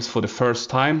horror games for the first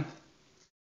time.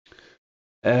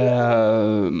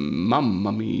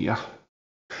 Mamma mia.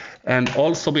 And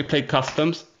also we play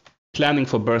customs. Planning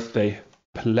for birthday.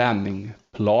 Planning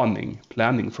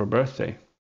for birthday.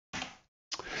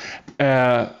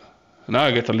 Now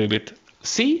I get a little bit.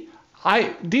 See?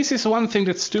 This is one thing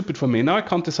that's stupid for me. Now I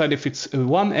can't decide if it's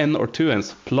one N or two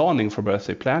N's. Planning for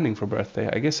birthday.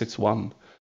 I guess it's one.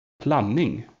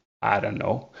 Planning. I don't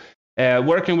know.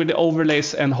 Working with the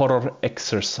overlays and horror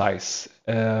exercise.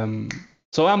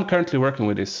 So I'm currently working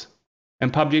with this.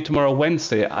 And PUBG tomorrow,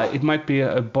 Wednesday. It might be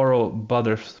a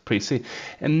bother pre-C.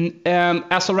 And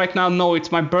as of right now, no,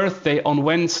 it's my birthday on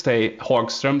Wednesday,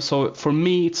 Hagström. So for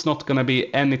me, it's not going to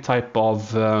be any type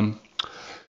of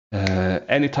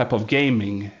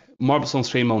gaming. Marbles on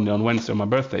stream only on Wednesday on my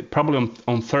birthday. Probably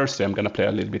on Thursday I'm gonna play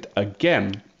a little bit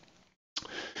again.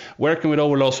 Working with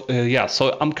overloads, yeah.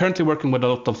 So I'm currently working with a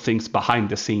lot of things behind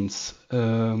the scenes.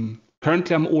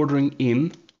 Currently I'm ordering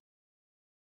in.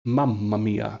 Mamma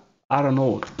mia! I don't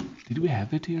know. Did we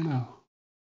have it here now?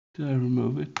 Did I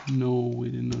remove it? No, we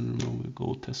did not remove it.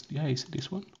 Go test. Yeah, is it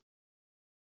this one?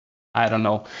 I don't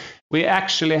know. We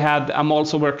actually had. I'm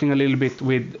also working a little bit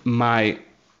with my.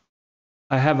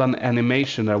 I have an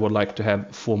animation I would like to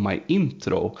have for my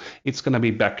intro. It's gonna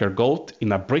be backyard goat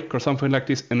in a brick or something like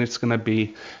this, and it's gonna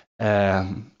be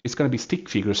stick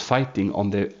figures fighting on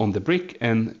the brick,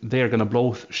 and they're gonna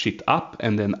blow shit up,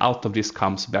 and then out of this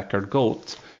comes backyard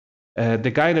goat.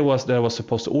 The guy that I was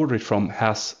supposed to order it from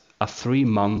has a 3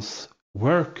 months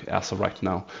work as of right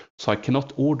now, so I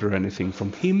cannot order anything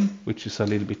from him, which is a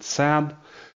little bit sad.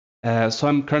 So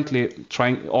I'm currently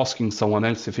asking someone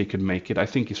else if he could make it. I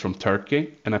think he's from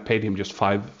Turkey, and I paid him just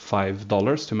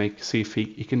 $5 to see if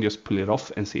he can just pull it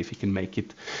off and see if he can make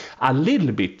it a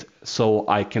little bit, so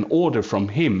I can order from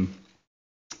him.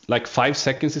 Like 5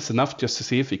 seconds is enough just to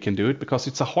see if he can do it, because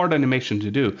it's a hard animation to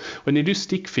do. When you do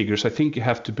stick figures, I think you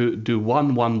have to do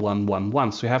 1, 1, 1, 1,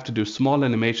 1. So you have to do small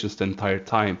animations the entire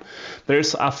time.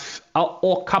 There's a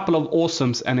couple of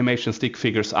awesome animation stick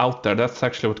figures out there. That's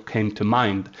actually what came to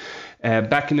mind.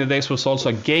 Back in the days was also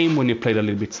a game when you played a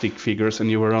little bit stick figures and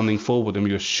you were running forward and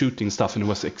you were shooting stuff and it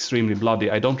was extremely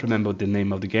bloody. I don't remember the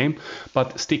name of the game,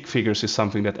 but stick figures is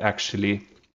something that actually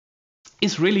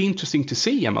is really interesting to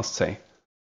see, I must say.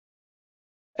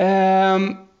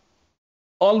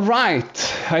 All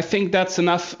right, I think that's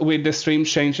enough with the stream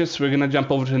changes. We're gonna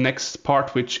jump over to the next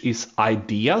part, which is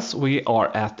ideas. We are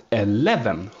at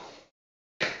 11.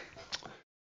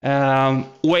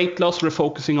 Weight loss we're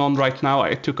focusing on right now.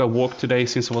 I took a walk today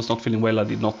since I was not feeling well. I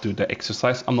did not do the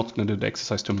exercise. I'm not gonna do the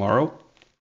exercise tomorrow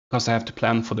because I have to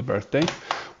plan for the birthday.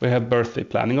 We have birthday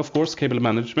planning, of course, cable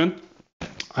management.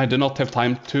 I do not have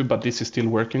time to, but this is still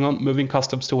working on. Moving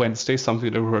customs to Wednesday,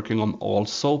 something that we're working on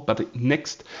also. But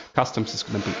next customs is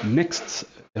going to be next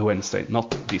Wednesday,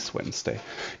 not this Wednesday.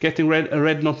 Getting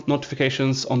red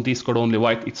notifications on Discord only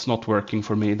white. It's not working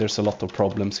for me. There's a lot of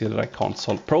problems here that I can't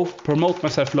solve. Promote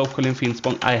myself locally in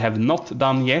Finspång. I have not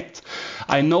done yet.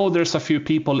 I know there's a few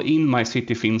people in my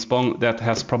city, Finspång, that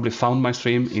has probably found my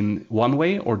stream in one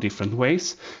way or different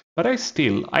ways. But I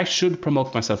should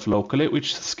promote myself locally,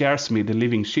 which scares me the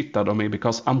living shit out of me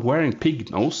because I'm wearing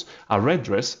pig nose, a red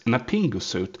dress, and a pingu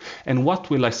suit. And what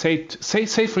will I say? Say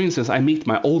for instance, I meet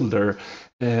my older,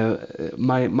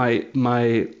 my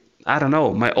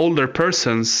older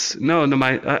persons.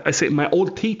 I say my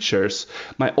old teachers,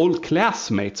 my old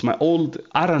classmates, my old.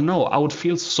 I don't know. I would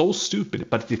feel so stupid,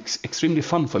 but it's extremely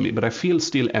fun for me. But I feel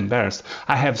still embarrassed.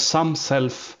 I have some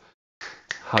self.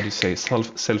 How do you say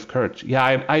self-courage?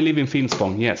 Yeah, I live in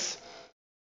Finspång, yes.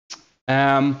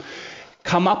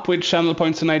 Come up with channel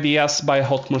points and ideas, buy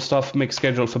hot more stuff, make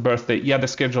schedule for birthday. Yeah, the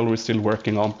schedule we're still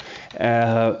working on.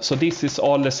 So this is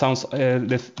all the sounds,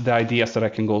 the ideas that I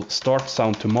can go start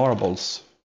sound to marbles.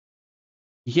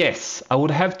 Yes, I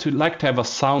would like to have a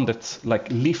sound that's like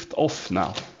lift off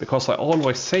now, because I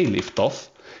always say lift off.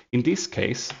 In this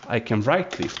case, I can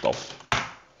write lift off.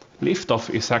 Lift off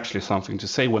is actually something to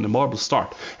say when the marbles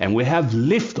start. And we have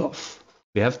lift off.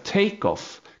 We have take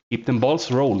off. Keep them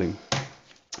balls rolling.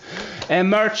 And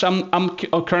merch, I'm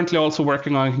currently also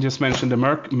working on, I can just mention the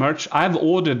merch. I've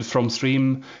ordered from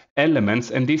Stream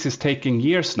Elements, and this is taking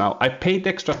years now. I paid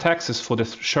extra taxes for the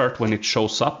shirt when it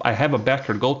shows up. I have a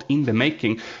backyard goat in the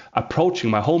making, approaching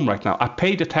my home right now. I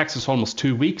paid the taxes almost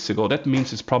 2 weeks ago. That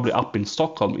means it's probably up in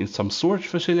Stockholm in some storage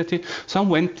facility. So I'm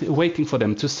waiting for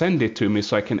them to send it to me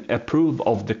so I can approve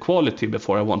of the quality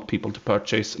before I want people to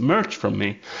purchase merch from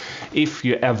me. If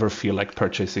you ever feel like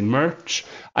purchasing merch,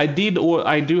 I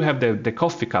do have the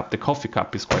coffee cup. The coffee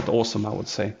cup is quite awesome, I would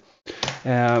say.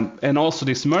 And also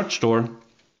this merch store,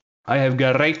 I have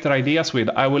great ideas with.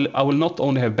 I will not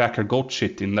only have backer goat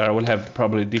shit in there, I will have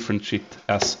probably different shit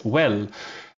as well.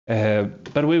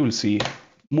 But we will see.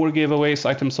 More giveaways,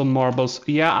 items on marbles.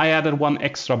 Yeah, I added one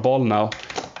extra ball now.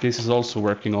 This is also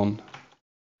working on.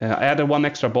 I added one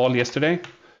extra ball yesterday.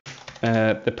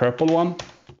 The purple one.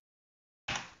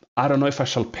 I don't know if I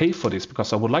shall pay for this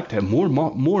because I would like to have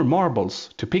more marbles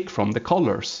to pick from, the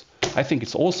colors. I think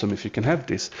it's awesome if you can have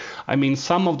this. I mean,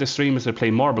 some of the streamers that play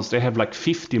marbles, they have like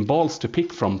 15 balls to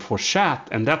pick from for chat,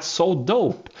 and that's so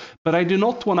dope. But I do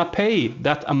not want to pay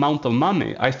that amount of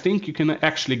money. I think you can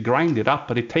actually grind it up,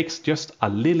 but it takes just a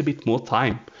little bit more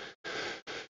time.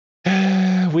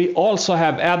 We also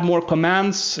have add more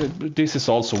commands. This is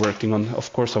also working on.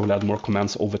 Of course, I will add more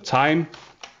commands over time.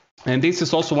 And this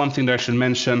is also one thing that I should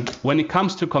mention. When it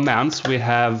comes to commands, we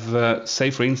have, say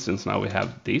for instance, now we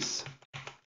have this.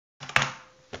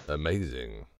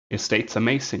 Amazing. It states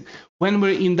amazing. When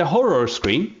we're in the horror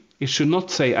screen, it should not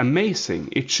say amazing.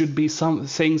 It should be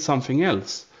saying something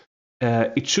else.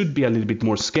 It should be a little bit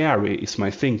more scary, is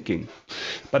my thinking.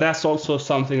 But that's also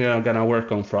something that I'm going to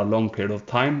work on for a long period of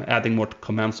time, adding more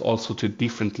commands also to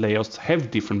different layouts,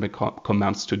 have different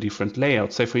commands to different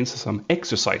layouts. Say, for instance, I'm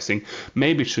exercising.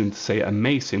 Maybe it shouldn't say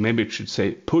amazing. Maybe it should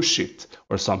say push it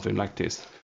or something like this.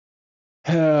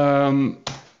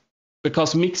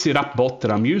 Because Mix It Up bot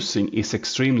that I'm using is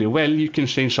extremely well. You can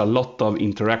change a lot of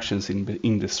interactions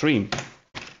in the stream.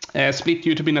 Split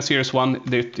YouTube in a series 1.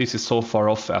 This is so far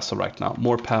off as of right now.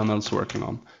 More panels working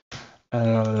on.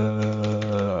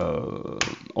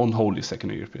 Unholy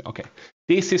secondary European. Okay.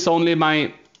 This is only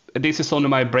my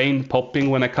brain popping.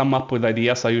 When I come up with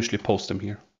ideas, I usually post them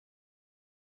here.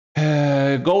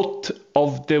 Goat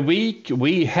of the week,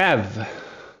 we have,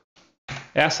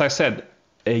 as I said,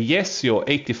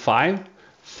 Jesjo85.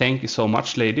 Thank you so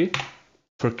much, lady,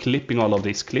 for clipping all of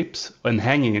these clips and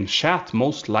hanging in chat,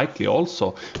 most likely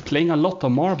also. Playing a lot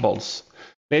of marbles.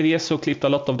 Lady Jesjo clipped a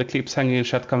lot of the clips, hanging in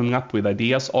chat, coming up with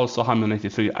ideas. Also,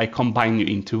 Hamjon83, I combine you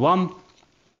into one.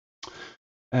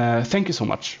 Thank you so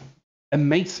much.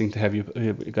 Amazing to have you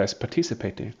guys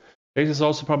participating. This is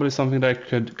also probably something that I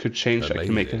could change. Amazing. I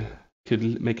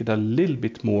can make it a little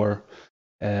bit more,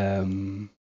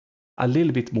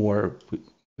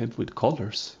 with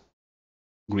colors.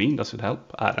 Green, does it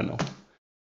help? I don't know.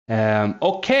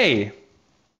 Okay,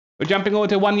 we're jumping over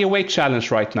to 1 year weight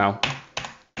challenge right now.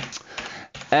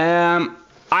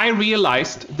 I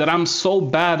realized that I'm so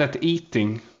bad at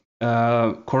eating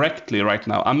correctly right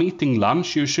now. I'm eating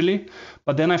lunch usually,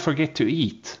 but then I forget to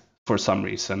eat for some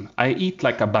reason. I eat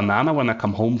like a banana when I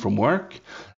come home from work,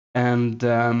 and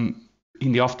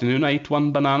in the afternoon I eat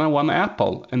 1 banana, 1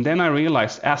 apple, and then I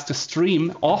realized after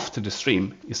the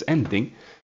stream is ending,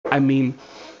 I mean,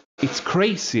 it's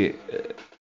crazy.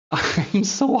 I'm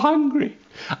so hungry.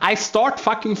 I start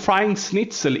fucking frying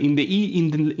schnitzel in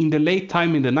the late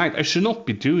time in the night. I should not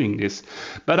be doing this.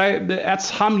 But as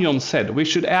Hamjon said, we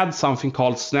should add something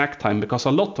called snack time, because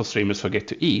a lot of streamers forget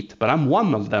to eat, but I'm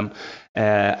one of them.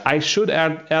 I should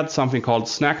add something called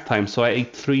snack time, so I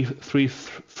eat three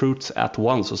fruits at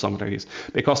once or something like this,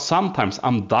 because sometimes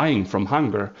I'm dying from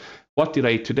hunger. What did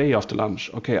I eat today after lunch?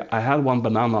 Okay, I had 1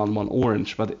 banana and 1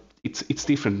 orange, but it's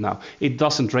different now. It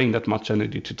doesn't drain that much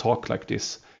energy to talk like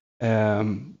this.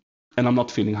 And I'm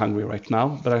not feeling hungry right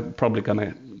now, but I'm probably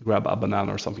gonna grab a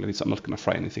banana or something like this. I'm not gonna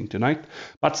fry anything tonight.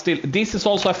 But still, this is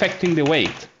also affecting the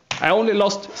weight. I only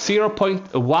lost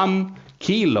 0.1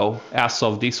 kilo as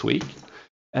of this week.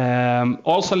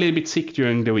 Also a little bit sick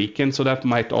during the weekend, so that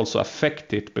might also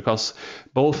affect it, because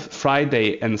both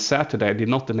Friday and Saturday I did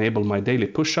not enable my daily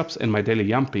push-ups and my daily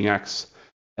jumping jacks.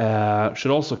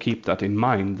 Should also keep that in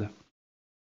mind.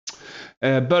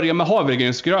 Börja med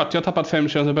havregrynsgröt. Jag har tappat 5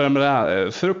 kilo så börjar med det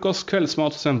här. Frukost,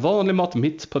 kvällsmat och sen vanlig mat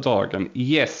mitt på dagen.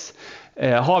 Yes.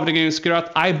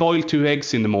 Havregrynsgröt. I boil 2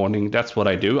 eggs in the morning. That's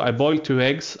what I do. I boil 2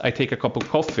 eggs. I take a cup of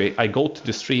coffee. I go to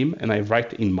the stream and I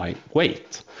write in my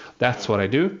weight. That's what I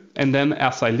do. And then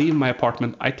as I leave my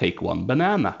apartment, I take 1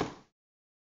 banana.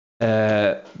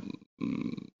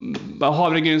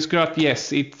 Havregrynsgröt,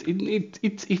 yes,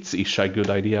 it's ish a good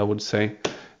idea, I would say.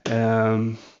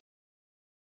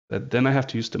 But then I have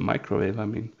to use the microwave. I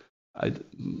mean,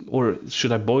 or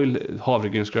should I boil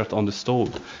havregrynsgröt on the stove?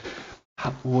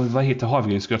 Vad heter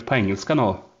havregrynsgröt på engelska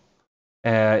då?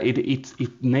 Its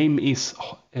name is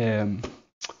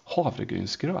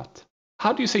havregrynsgröt.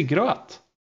 How do you say gröt?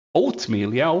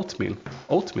 Oatmeal, yeah, oatmeal.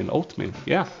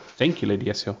 Yeah, thank you, Lady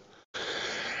Jesjo.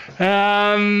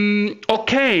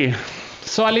 Okay,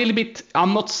 so a little bit,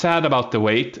 I'm not sad about the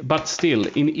weight, but still,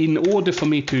 in order for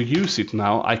me to use it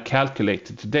now, I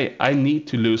calculated today, I need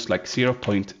to lose like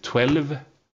 0.12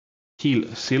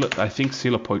 I think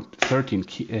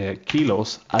 0.13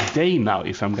 kilos a day now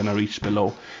if I'm gonna reach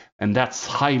below. And that's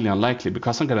highly unlikely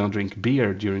because I'm gonna drink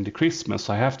beer during the Christmas,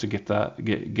 so I have to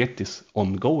get this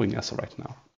ongoing as of right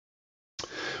now.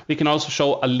 We can also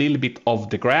show a little bit of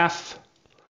the graph.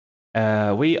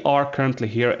 We are currently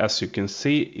here, as you can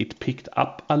see, it picked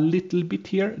up a little bit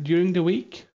here during the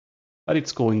week, but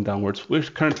it's going downwards. We're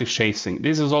currently chasing.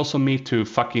 This is also me to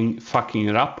fucking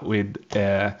it up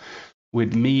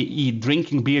with me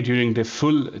drinking beer during the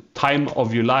full time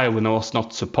of July when I was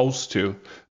not supposed to.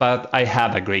 But I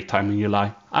had a great time in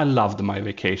July. I loved my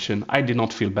vacation. I did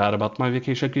not feel bad about my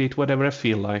vacation. I could eat whatever I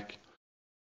feel like.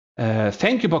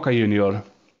 Thank you, Boca Junior.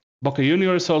 Boca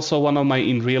Junior is also one of my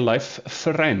in real life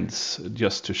friends,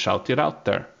 just to shout it out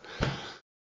there.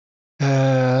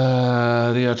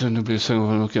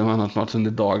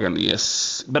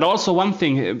 Yes. But also one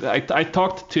thing, I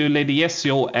talked to Lady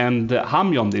Jesjo and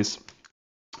Hamjon this.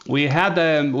 We had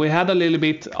a little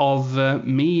bit of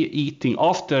me eating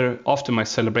after my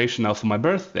celebration now for my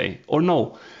birthday. Or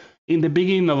no, in the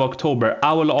beginning of October,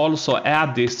 I will also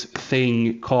add this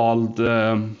thing called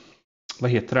vad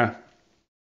heter det?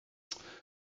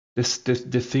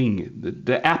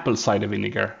 The apple cider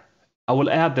vinegar. I will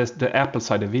add the apple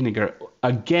cider vinegar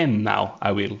again now.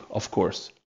 I will, of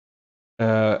course.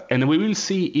 And we will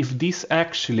see if this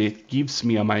actually gives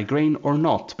me a migraine or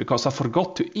not. Because I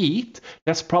forgot to eat.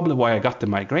 That's probably why I got the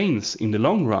migraines in the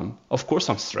long run. Of course,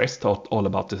 I'm stressed out all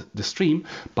about the stream.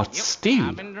 But still.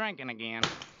 I've been drinking again.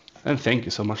 And thank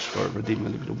you so much for redeeming a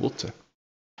little bit of water.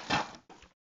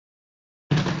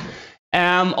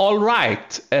 All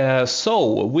right.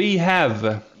 So we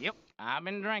have... Yep, I've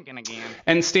been drinking again.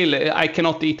 And still, I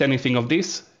cannot eat anything of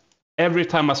this. Every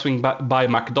time I swing by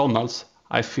McDonald's,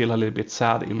 I feel a little bit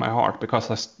sad in my heart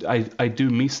because I do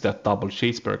miss that double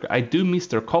cheeseburger. I do miss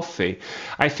their coffee.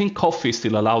 I think coffee is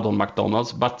still allowed on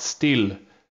McDonald's, but still,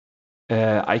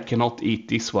 I cannot eat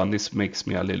this one. This makes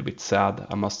me a little bit sad,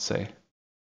 I must say.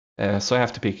 So I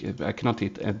have to pick. I cannot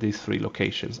eat at these 3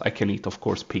 locations. I can eat, of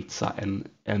course, pizza,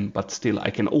 but still,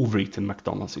 I can overeat in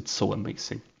McDonald's. It's so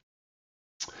amazing.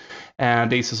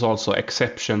 And this is also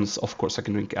exceptions. Of course, I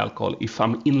can drink alcohol if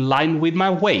I'm in line with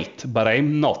my weight, but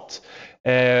I'm not.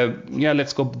 Yeah,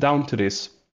 let's go down to this.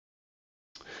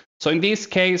 So in this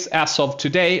case, as of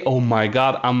today, oh my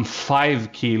god, I'm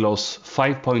 5.1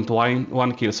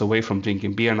 kilos away from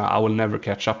drinking beer now. I will never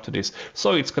catch up to this.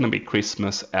 So it's going to be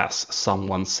Christmas, as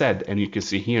someone said. And you can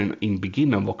see here in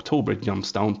beginning of October, it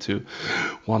jumps down to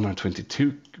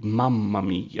 122. Mamma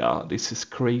mia, this is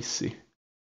crazy.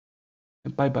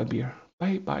 Bye-bye beer.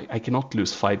 Bye-bye. I cannot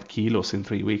lose 5 kilos in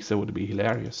 3 weeks. That would be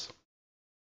hilarious.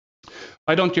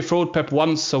 Why don't you throat prep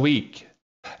once a week?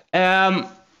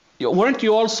 Weren't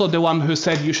you also the one who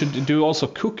said you should do also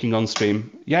cooking on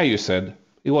stream? Yeah, you said.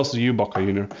 It was you, Boca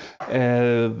Junior.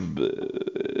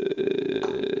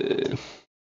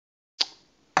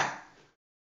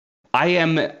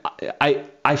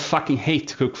 I fucking hate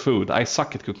to cook food. I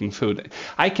suck at cooking food.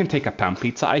 I can take a pan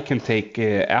pizza. I can take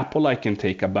apple. I can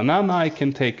take a banana. I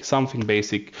can take something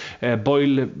basic.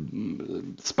 Boil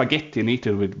spaghetti and eat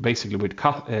it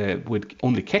with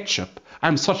only ketchup.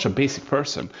 I'm such a basic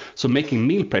person. So making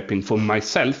meal prepping for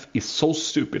myself is so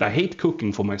stupid. I hate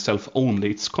cooking for myself only.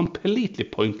 It's completely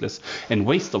pointless and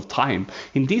waste of time.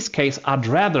 In this case, I'd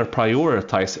rather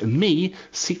prioritize me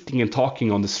sitting and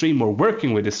talking on the stream or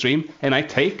working with the stream, and I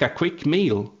take a quick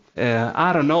meal.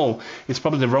 I don't know. It's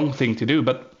probably the wrong thing to do,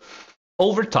 but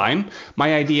over time,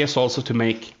 my idea is also to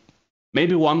make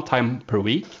maybe 1 time per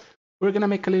week. We're gonna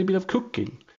make a little bit of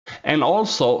cooking. And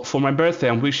also for my birthday,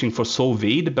 I'm wishing for sous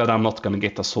vide, but I'm not gonna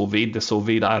get a sous vide. The sous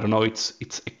vide, I don't know,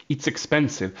 it's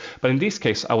expensive. But in this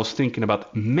case, I was thinking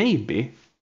about maybe.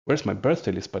 Where's my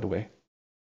birthday list, by the way?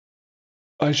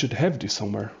 I should have this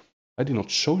somewhere. I did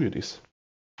not show you this.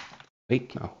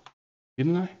 Wait now,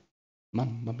 didn't I?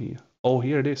 Mamma mia! Oh,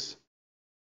 here it is.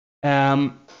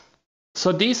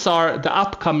 So these are the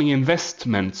upcoming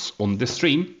investments on the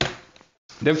stream.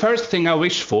 The first thing I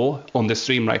wish for on the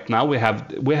stream right now, we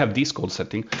have this goal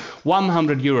setting,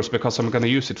 100 euros, because I'm gonna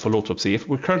use it for lot of CF.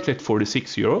 We're currently at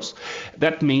 46 euros.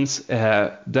 That means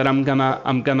that I'm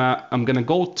gonna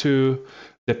go to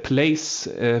the place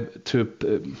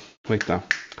wait now.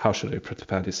 How should I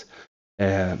prepare this?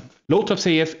 Lot of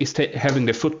CF is having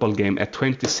the football game at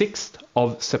 26th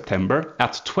of September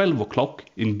at 12 o'clock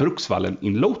in Bruksvallen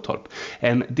in Lotorp,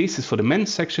 and this is for the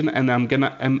men's section. And I'm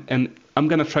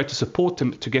gonna try to support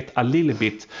them to get a little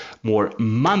bit more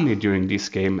money during this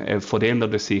game for the end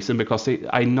of the season, because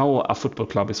I know a football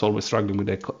club is always struggling with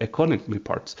the economy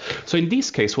parts. So in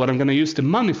this case, what I'm gonna use the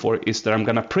money for is that I'm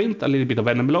gonna print a little bit of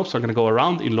envelopes. I'm gonna go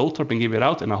around in Lotorp and give it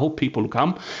out, and I hope people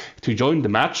come to join the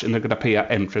match, and they're gonna pay an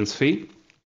entrance fee.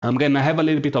 I'm gonna have a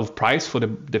little bit of price for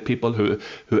the people who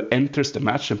enters the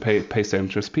match and pays the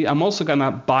entrance fee. I'm also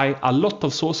gonna buy a lot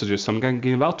of sausages. So I'm gonna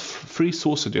give out free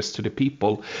sausages to the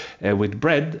people with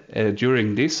bread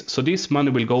during this. So this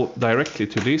money will go directly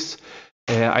to this.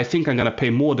 I think I'm gonna pay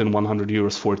more than 100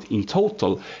 euros for it in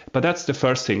total. But that's the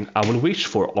first thing I will wish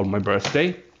for on my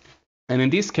birthday. And in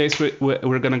this case,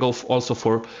 we're gonna go also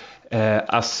for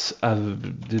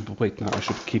wait now, I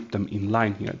should keep them in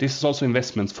line here. This is also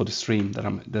investments for the stream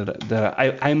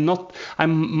I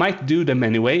might do them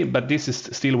anyway, but this is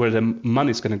still where the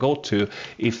money is going to go to.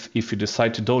 If you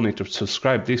decide to donate or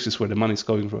subscribe, this is where the money is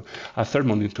going for. A third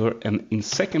monitor, and in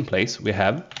second place we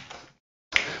have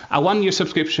a 1-year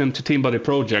subscription to Team Body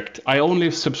Project. I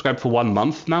only subscribed for 1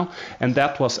 month now, and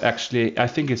that was actually, I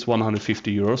think it's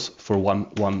 150 euros for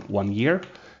one year.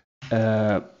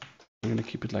 I'm going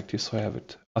to keep it like this so I have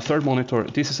it. A third monitor.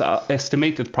 This is an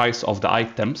estimated price of the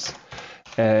items.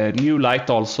 New light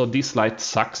also. This light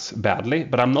sucks badly,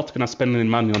 but I'm not going to spend any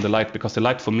money on the light, because the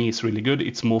light for me is really good.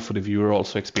 It's more for the viewer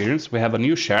also experience. We have a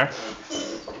new chair.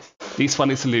 This one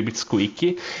is a little bit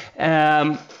squeaky.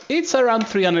 It's around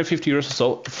 350 euros or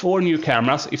so. 4 new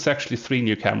cameras. It's actually 3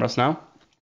 new cameras now.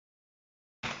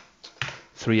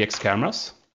 3x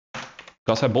cameras.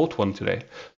 Because I bought one today.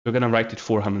 We're going to write it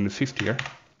 450 here.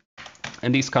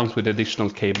 And this comes with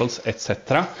additional cables,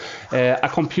 etc. A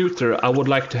computer, I would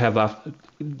like to have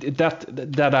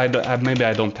maybe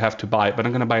I don't have to buy, but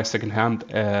I'm gonna buy a second-hand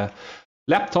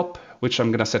laptop, which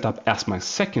I'm gonna set up as my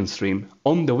second stream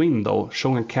on the window,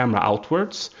 showing a camera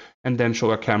outwards, and then show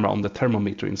a camera on the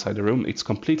thermometer inside the room. It's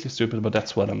completely stupid, but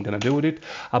that's what I'm gonna do with it.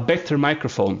 A better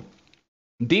microphone.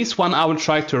 This one I will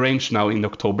try to arrange now in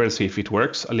October and see if it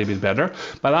works a little bit better.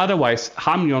 But otherwise,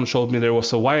 Hamjon showed me there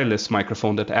was a wireless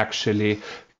microphone that actually,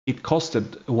 it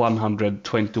costed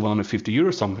 120, 150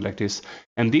 euros, something like this.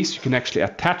 And this you can actually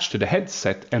attach to the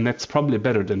headset, and that's probably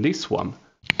better than this one.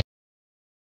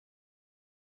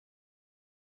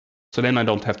 So then I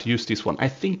don't have to use this one. I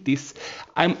think this,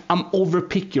 I'm over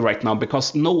picky right now,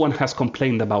 because no one has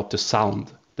complained about the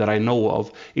sound that I know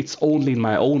of. It's only in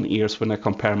my own ears when I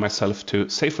compare myself to,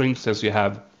 say for instance, you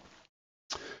have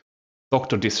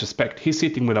Dr. Disrespect. He's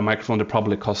sitting with a microphone that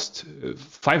probably cost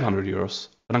 500 euros.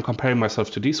 And I'm comparing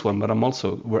myself to this one, but I'm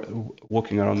also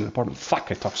walking around in the apartment. Fuck,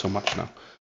 I talk so much now.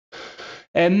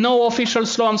 And no official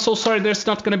slow. I'm so sorry, there's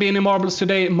not going to be any marbles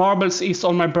today. Marbles is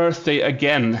on my birthday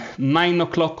again. 9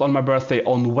 o'clock on my birthday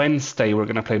on Wednesday, we're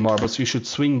going to play marbles. You should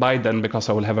swing by then, because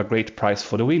I will have a great prize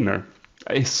for the winner.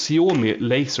 A Xiaomi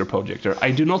laser projector. I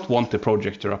do not want the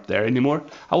projector up there anymore.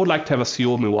 I would like to have a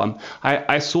Xiaomi one.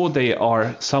 I saw they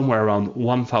are somewhere around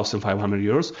 1,500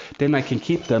 euros. Then I can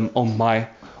keep them on my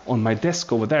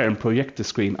desk over there and project the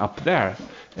screen up there.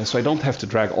 So I don't have to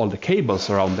drag all the cables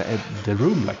around the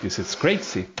room like this. It's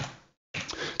crazy.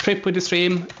 Trip with the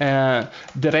stream,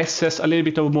 dresses, a little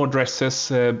bit of more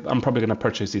dresses. I'm probably going to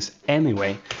purchase this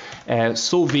anyway.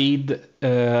 Sous vide,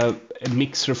 a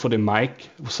mixer for the mic.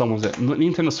 Someone said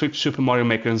Nintendo Switch, Super Mario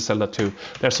Maker, and Zelda 2.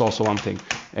 There's also one thing.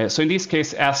 So in this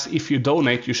case, as if you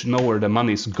donate, you should know where the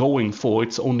money is going for.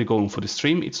 It's only going for the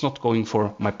stream. It's not going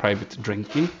for my private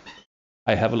drinking.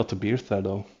 I have a lot of beers there,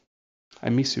 though. I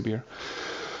miss you, beer.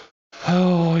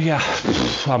 Oh, yeah.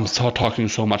 I'm talking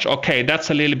so much. Okay,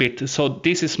 that's a little bit. So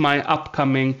this is my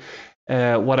upcoming,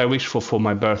 what I wish for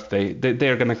my birthday.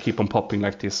 They're going to keep on popping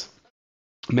like this.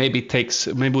 Maybe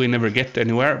we never get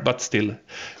anywhere, but still,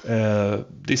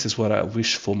 this is what I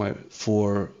wish for my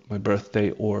birthday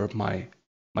or my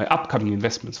my upcoming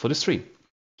investments for the stream.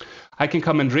 I can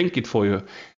come and drink it for you.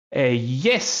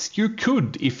 Yes, you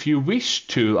could if you wish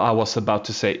to, I was about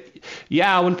to say.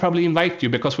 Yeah, I will probably invite you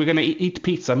because we're going to eat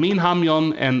pizza. Me and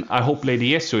Hamjon, and I hope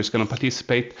Lady Jesjo is going to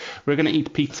participate. We're going to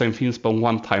eat pizza in Finspång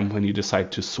one time when you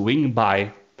decide to swing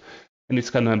by. And it's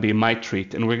going to be my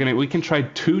treat. And we can try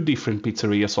 2 different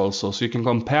pizzerias also. So you can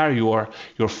compare your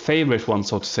favorite one,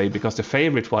 so to say, because the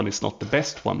favorite one is not the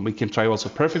best one. We can try also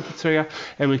Perfect Pizzeria,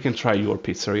 and we can try your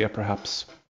pizzeria perhaps.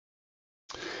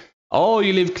 Oh,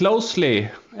 you live closely.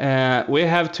 We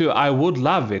have to. I would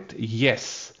love it.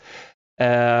 Yes.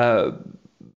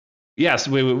 Yes,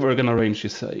 we're going to arrange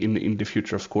this in the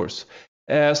future, of course.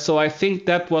 So I think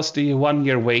that was the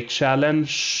 1-year weight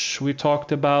challenge we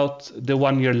talked about. The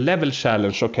 1-year level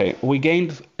challenge. Okay, we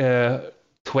gained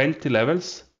 20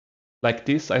 levels like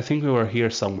this. I think we were here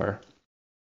somewhere.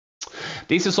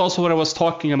 This is also what I was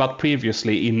talking about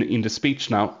previously in the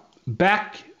speech now.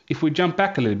 If we jump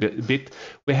back a little bit,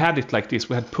 we had it like this.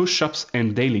 We had push-ups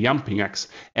and daily jumping jacks.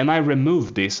 And I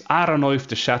removed this. I don't know if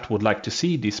the chat would like to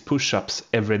see these push-ups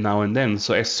every now and then.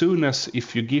 So as soon as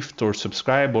if you gift or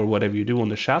subscribe or whatever you do on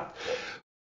the chat,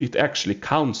 it actually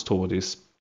counts toward this.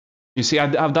 You see,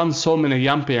 I've done so many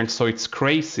jumping jacks, so it's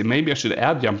crazy. Maybe I should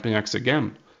add jumping jacks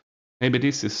again. Maybe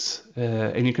this is...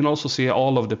 and you can also see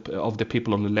all of the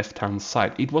people on the left-hand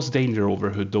side. It was Danger Over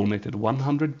who donated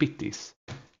 100 bitties.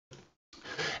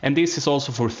 And this is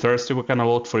also for Thursday. We're going to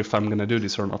vote for if I'm going to do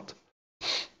this or not.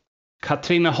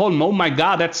 Katrineholm. Oh my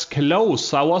god, that's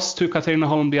close. I was to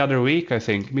Katrineholm the other week, I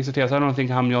think. Mr. Tias, I don't think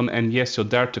Hamjon and Jesjo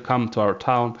dare to come to our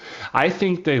town. I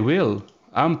think they will.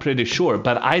 I'm pretty sure.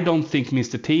 But I don't think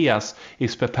Mr. Tias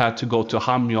is prepared to go to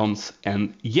Hamjon's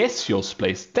and Jesjo's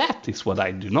place. That is what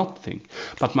I do not think.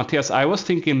 But Matthias, I was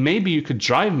thinking maybe you could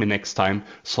drive me next time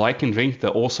so I can drink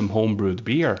the awesome homebrewed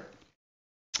beer.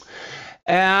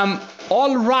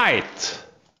 All right.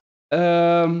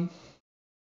 I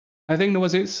think that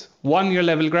was this. 1-year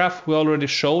level graph we already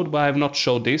showed, but I have not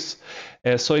showed this.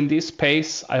 So in this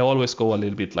pace, I always go a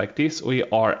little bit like this. We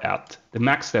are at the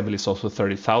max level is also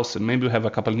 30,000. Maybe we have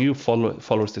a couple new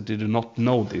followers that do not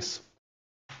know this.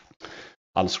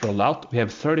 I'll scroll out. We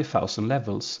have 30,000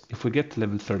 levels. If we get to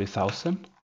level 30,000,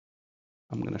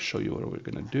 I'm going to show you what we're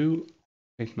going to do.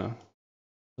 Wait, no.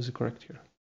 Was it correct here?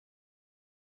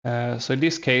 So in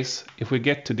this case, if we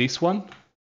get to this one,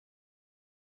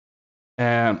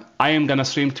 I am going to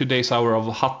stream 2 days hour of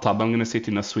a hot tub. I'm going to sit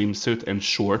in a swimsuit and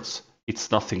shorts.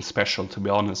 It's nothing special, to be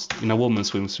honest. In a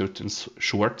woman's swimsuit and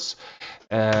shorts.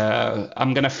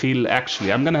 I'm going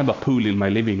to I'm going to have a pool in my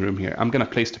living room here. I'm going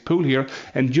to place the pool here.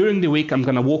 And during the week, I'm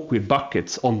going to walk with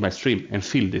buckets on my stream and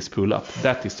fill this pool up.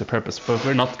 That is the purpose, but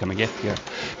we're not going to get here.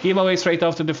 Giveaways right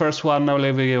after the first one. Now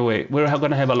leave a giveaway. We're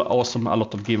going to have a lot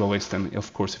of giveaways then,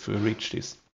 of course, if we reach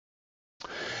this.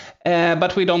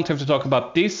 But we don't have to talk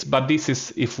about this, but this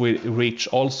is if we reach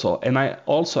also. And I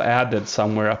also added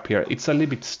somewhere up here, it's a little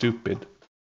bit stupid,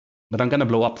 but I'm going to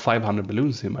blow up 500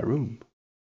 balloons in my room.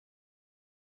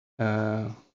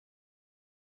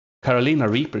 Carolina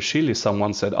Reaper chili,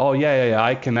 someone said, oh yeah,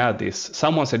 I can add this.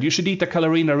 Someone said, you should eat a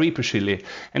Carolina Reaper chili.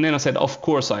 And then I said, of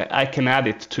course, I can add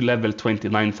it to level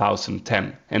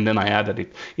 29,010. And then I added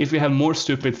it. If you have more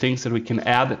stupid things that we can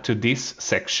add to this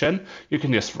section, you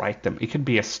can just write them. It can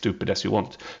be as stupid as you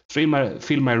want. Fill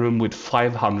my room with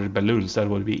 500 balloons. That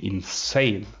would be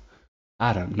insane.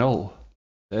 I don't know.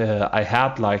 I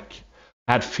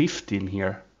had 15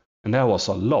 here, and that was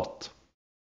a lot.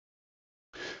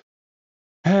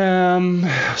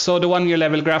 So the 1-year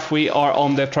level graph, we are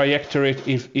on the trajectory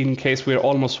in case we're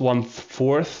almost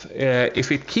 1/4.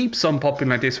 If it keeps on popping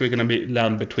like this, we're going to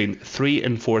land between 3,000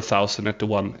 and 4,000 at the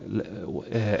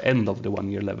end of the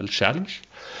 1-year level challenge.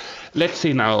 Let's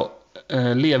see now.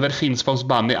 Lever Finspångs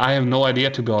bandy. I have no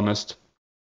idea, to be honest.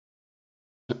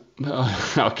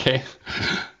 Okay.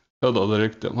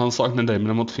 Han saknar dig,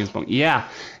 men mot Finspång. Yeah,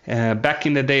 back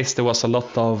in the days there was a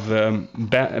lot of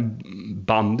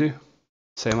bandy.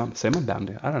 Say man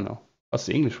bandy? I don't know. What's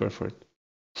the English word for it?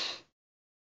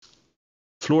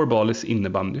 Floorball is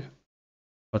innebandy.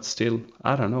 But still,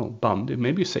 I don't know. Bandy.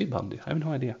 Maybe you say bandy. I have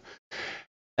no idea.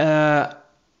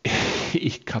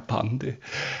 Ika bandy.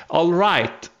 All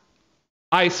right.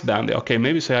 Ice bandy. Okay,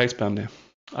 maybe say ice bandy.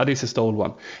 This is the old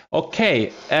one.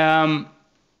 Okay.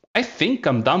 I think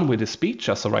I'm done with the speech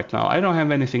as of right now. I don't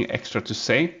have anything extra to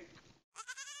say,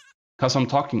 because I'm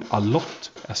talking a lot,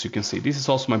 as you can see. This is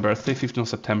also my birthday, 15th of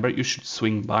September. You should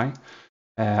swing by.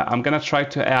 I'm going to try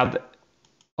to add...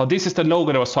 Oh, this is the logo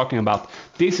that I was talking about.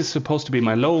 This is supposed to be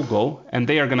my logo, and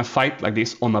they are going to fight like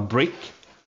this on a brick.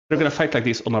 They're gonna fight like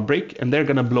this on a brick, and they're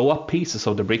gonna blow up pieces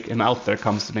of the brick, and out there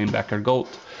comes the namebacker goat.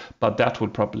 But that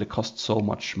would probably cost so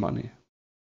much money.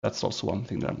 That's also one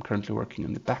thing that I'm currently working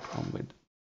in the background with.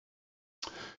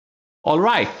 All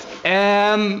right.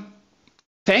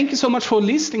 Thank you so much for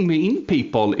listening me in,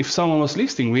 people. If someone was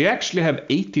listening, we actually have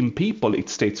 18 people, it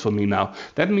states for me now.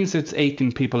 That means it's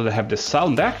 18 people that have the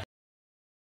sound act.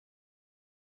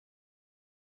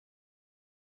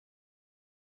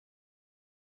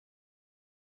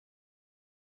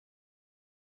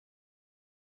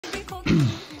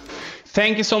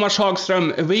 Thank you so much,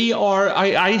 Hagström.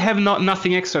 I have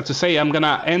nothing extra to say. I'm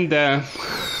gonna end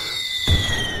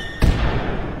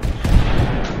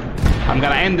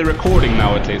the recording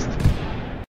now, at least.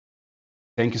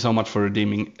 Thank you so much for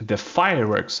redeeming the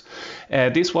fireworks.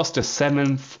 This was the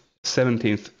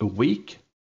 17th week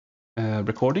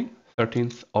recording,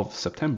 13th of September.